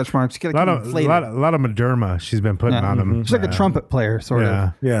mean? The stretch marks. You gotta keep them inflated. A lot of Mederma she's been putting on them. She's like a trumpet player, sort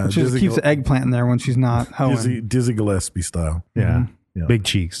of. Yeah. She just keeps the eggplant in there when she's not hoeing. Dizzy Gillespie style. Yeah. Yeah. Big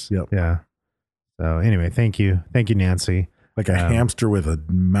cheeks. Yep. Yeah. So anyway, thank you, Nancy. Like a hamster with a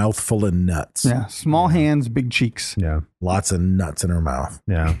mouthful of nuts. Yeah, small hands, big cheeks. Yeah, lots of nuts in her mouth.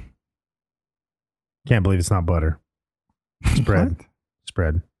 Yeah. Can't believe it's not butter. Spread.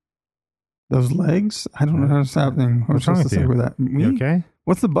 Those legs? I don't know what's happening. What's wrong with you? With that? Me? You okay?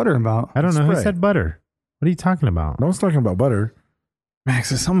 What's the butter about? I don't know. Spread. Who said butter? What are you talking about? No one's talking about butter.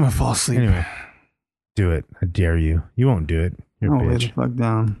 Max, I'm gonna fall asleep. Anyway, do it. I dare you. You won't do it. You're a lay bitch. the fuck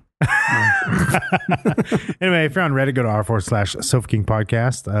down. Anyway, if you're on Reddit, go to r/Sofa King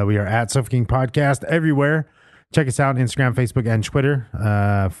Podcast. We are at Sofa King Podcast everywhere. Check us out on Instagram, Facebook, and Twitter.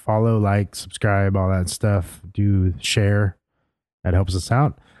 Follow, like, subscribe, all that stuff. Do share. That helps us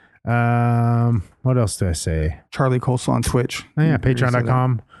out. What else do I say? Charlie Coleslaw on Twitch. Oh, yeah,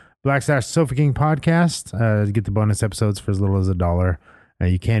 patreon.com /Sofa King Podcast. Get the bonus episodes for as little as $1.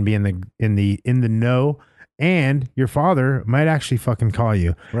 You can be in the know. And your father might actually fucking call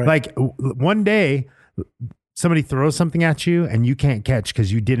you. Right. Like one day, somebody throws something at you and you can't catch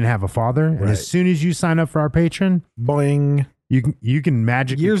because you didn't have a father. And as soon as you sign up for our Patreon, boing, you can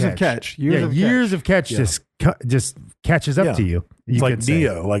magically years catch. years of catch just catches up to you. It's you like could say.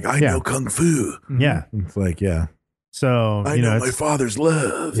 Neo. Like I know kung fu. Yeah, it's like So I know my father's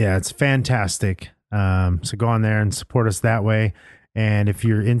love. Yeah, it's fantastic. So go on there and support us that way. And if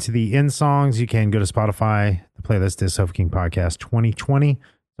you're into the end songs, you can go to Spotify. The playlist is Sofa King Podcast 2020. It's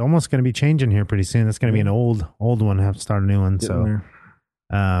almost going to be changing here pretty soon. That's going to be an old one. I have to start a new one. So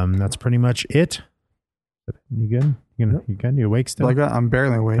that's pretty much it. You good? You good? You awake still? Like that? I'm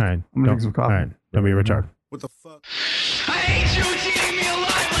barely awake. All right. I'm gonna drink some coffee. All right. Don't be a retard. What the fuck? I hate you keeping me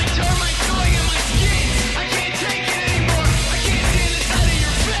alive like termite in my skin. I can't take it anymore. I can't stand the sight of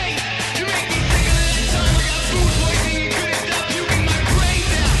your face. You make me sicker than the time I got food poisoning and couldn't stop puking my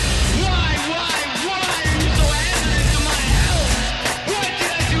brains out. Why are you so hesitant to my health? What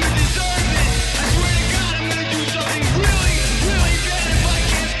did I do to deserve it? I swear to God I'm gonna do something really, really bad if I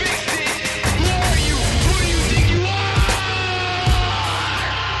can't fix this. Who are you? Who do you think you are?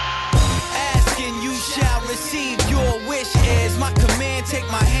 Ask and you shall receive. Your wish is my command. Take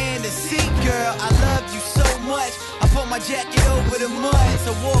my hand and see, girl. I love you so much. I put my jacket over the mud,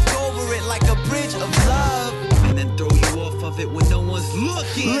 so walk over it like a bridge of love, and then throw you off of it when no one's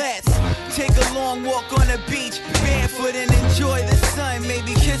looking. Let's take a long walk on the beach, barefoot, and enjoy the sun.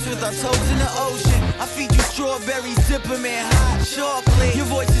 Maybe kiss with our toes in the ocean. I feed you strawberries, Zipperman, hot chocolate. Your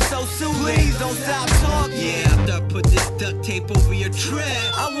voice is so soothing. Please don't stop talking. Yeah, after I put this duct tape over your trap,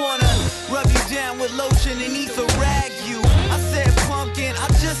 I wanna rub you down with lotion and ether rag you. I said pumpkin, I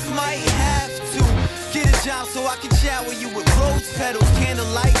just might have to get a job so I can shower you with rose petals,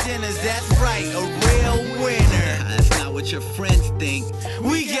 candlelight dinners. That's right, a real winner. That's not what your friends think.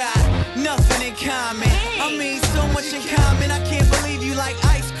 We got nothing in common. I mean, so much in common. I can't believe you like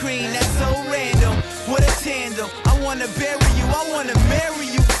ice cream. That's so random. What a tandem. I wanna bury you. I wanna marry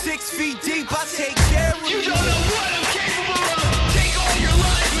you. 6 feet deep. I take care of you. You don't know what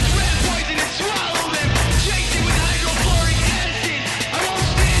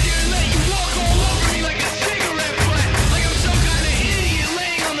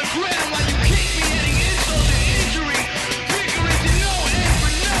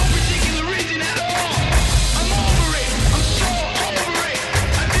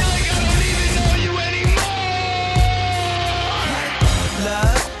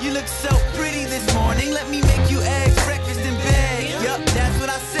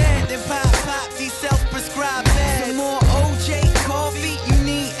pop, pop, these self-prescribed meds. Some more OJ coffee, you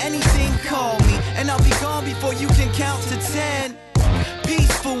need anything, call me. And I'll be gone before you can count to 10.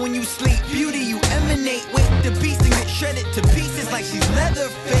 Peaceful when you sleep, beauty you emanate. With the beast and get shredded to pieces like she's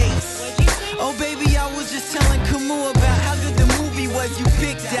Leatherface. Oh baby, I was just telling Camus about how good the movie was you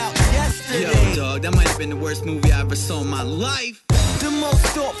picked out yesterday. Yo, dog, that might have been the worst movie I ever saw in my life. The most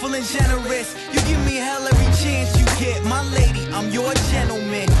thoughtful and generous. You give me hell every chance you get. My lady, I'm your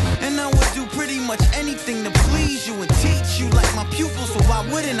gentleman. And I would do pretty much anything to please you and teach you like my pupil, so why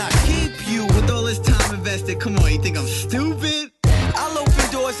wouldn't I keep you? With all this time invested, come on, you think I'm stupid? I'll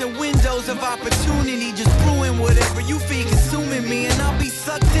open doors and windows of opportunity, just brewing whatever you feed, consuming me. And I'll be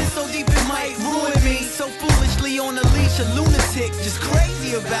sucked in so deep it might ruin me. So foolishly on a leash, a lunatic, just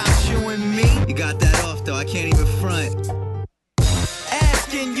crazy about you and me. You got that off though, I can't even front.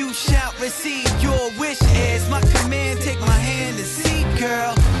 Asking you shall receive, your wish is my command, take my hand and see,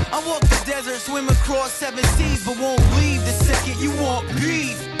 girl. I walk the desert, swim across 7 seas, but won't leave the second you want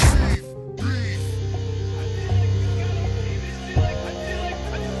beef.